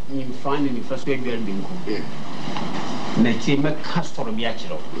Gary, you find in the first way building. Make castor of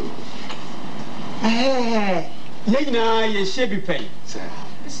Yachero. Lena, you should be paid, sir.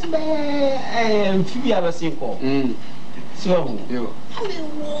 Few hours simple. So,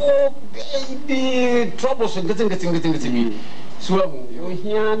 the troubles and getting me. So,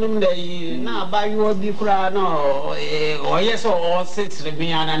 here, now buy your big crown or yes, or 6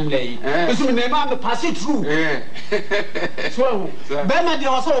 Remian and lay. This will never pass it through. So, Bema de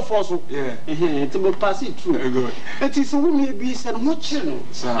Osofo, to pass it through. It is only be said, what children,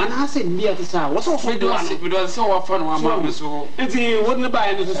 and I said, be at the sound. What's all we do so often, one man, so if he wouldn't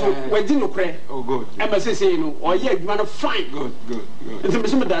buy it, so we didn't pray. Oh, good. I must say, or yet, man, fine, good.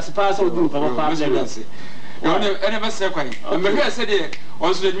 It's a that's a pass or do for a I never said quite. I'm going to say,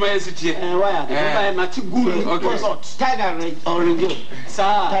 also, my city, and why I'm not too good. Tiger or good. Sir,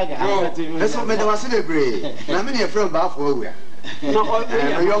 Tiger, that's what I was celebrating. I'm in a friend bath over. No,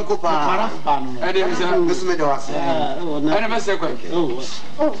 young Copa, and it was a Miss Meadows. I never said quite. Oh,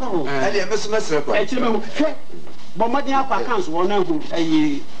 I never said quite. But my dear Akan, one of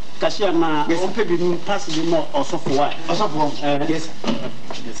a cashier, open passing more Osofo. Osofo, yes.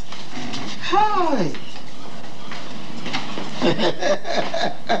 Hi.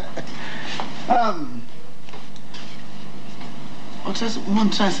 One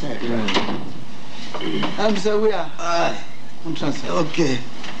transfer. I'm so we are. One transfer. Okay.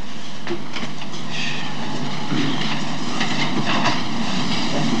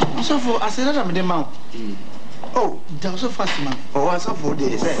 Osofo, I said that I'm the man. Oh, that was so fast, man. Oh, I saw for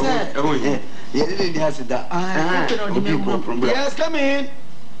this. Oh, yeah. You didn't have that. Yes, come in.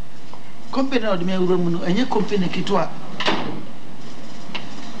 Company of the mail room, and your company Kitua.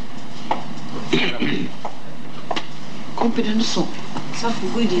 Company so.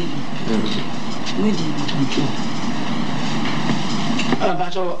 Something good in.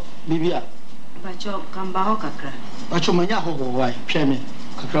 Bacho, Bibia. Bacho, Kambao Kakra. Bacho Manaho, why? Pemi.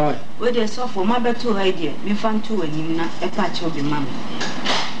 Kakra. Where they saw for my better idea, me found two and you not a patch of the mammy.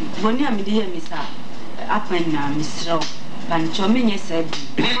 When you are media, Miss Akan, Miss Rowe. Panchomini said,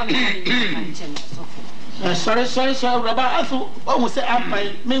 sorry, Robert. I thought almost say I'm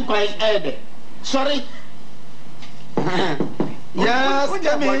my main quite head. Sorry. Yes,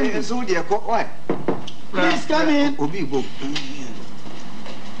 come in. So, dear, what? Please come in.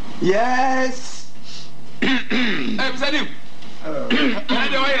 Yes. I'm Sadim.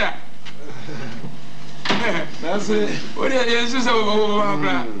 That's it. What are you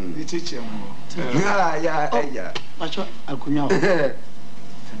saying? You teach him. Yeah. Macho, Alcuno.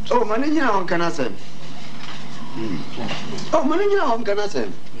 Oh, Manina on Canasem. Oh, Manina on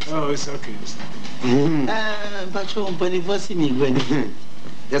Canasem. Oh, it's okay. Macho, but it was in me.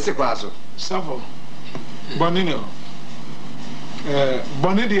 Yes, a quasso. Savo. Bonino.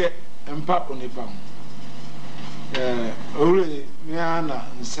 Bonidia and Papa Nipam. Only Miana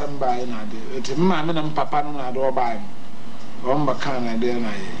and Samba and I did. Mamma and Papa and I do by him. On Bacana, dear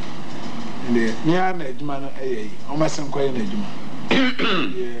night. The Miana man, almost some quite a juma.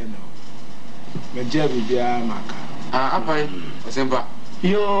 Yeah, no. Majabi Biamaka. Apa, Semba.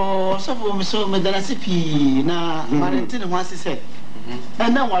 Yo, so for me, so Medanasipi, na Valentina once said,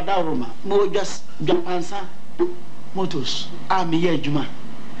 and then what Roma, more just answer motors. I'm here, Juma.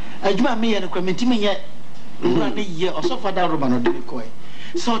 A Juma me and a committee me yet, run a year or so for that Roman or Decoy.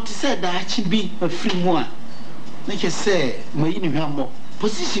 So to say that she be a free one. Like I say, my in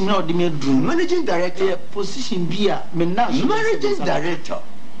position now the managing director, position be a managing director.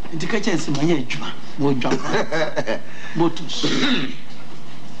 The kitchen is my Juma, more jump. Motors.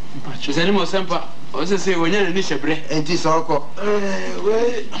 Is any more simple? Also say when you're in the bread and this all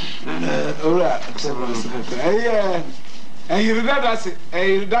and you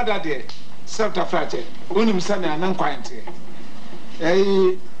that day, Santa Fratty, Unim Sunday and unquiet.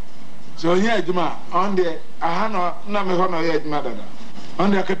 So here, Juma, on the Ahana, Namahono yet, mother.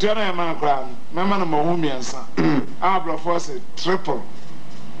 On the Catana man crown, Mamma Mohumian son, Abra Force, triple.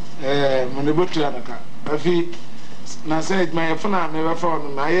 When the book to Anaka, a fee. Now said my phone never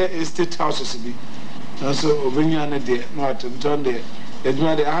found my estate houses to be. So when you are there, not in turn there. It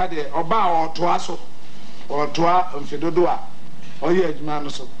might have had a bow or twasso or twa and Fedodua. Oh, yeah, man,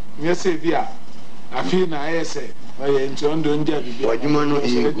 so. Yes, via. I feel now, say. I intend to enjoy what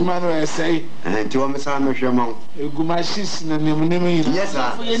you say. And to Miss Shamon. You go my sis and yes,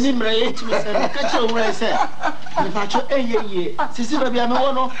 sir. For your name, catch your way, sir. The patch a Cecilia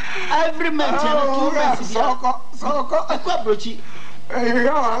Biano, every man, so a quabrochi.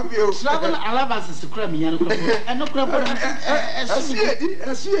 You travel alabas to cram me and no crab. I see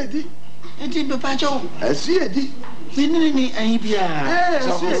it. And in the patcho, I see it. Finini Abia.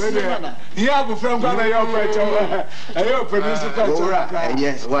 Yeah, from Ghana, I open this.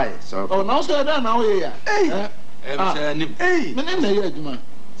 Yes, why? So, oh, no, sir, I don't know here. Hey, Manana,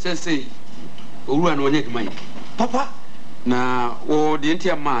 say, Uran will make mine. Papa, now, or the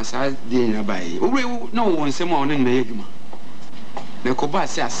entire mass, I didn't buy. No one, someone in the Egma. The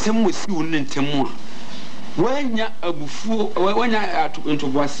Cobasa, some with you in Timor. When you're a buffo, when I are into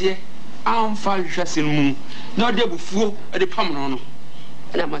Boisier. I'm fine, Chassin, not there before at the Pamano.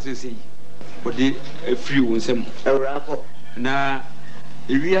 And I must say, but the free one, some now,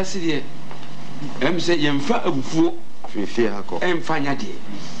 if we are sitting, I'm saying, I'm far before, I'm fine at it.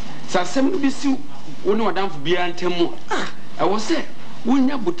 So, some of you will not down for beyond 10 more. I was there, when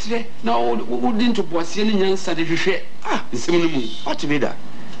you put there, now, wouldn't to Boisier and Saturday share. The same moon. What to be that?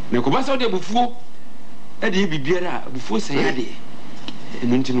 Now, come out there before, and he be better before saying,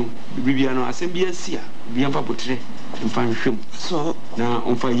 Nintino, Bibiano, Assembia Sia, Bianfa Potre, and Fan Shum. So now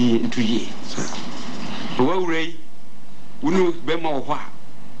on 5 years into ye. Well, Ray, we know Bema Wa.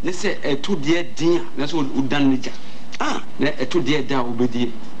 They say a 2 dear dear, that's what we done. Ah, a 2 dear da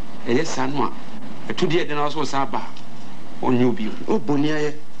obedi. A yes, Sanwa. A 2 dear then also Saba on New Bill. Oh,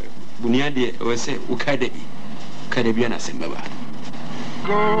 Bunia, Bunia, or say Ukade, Carabiana Sembaba.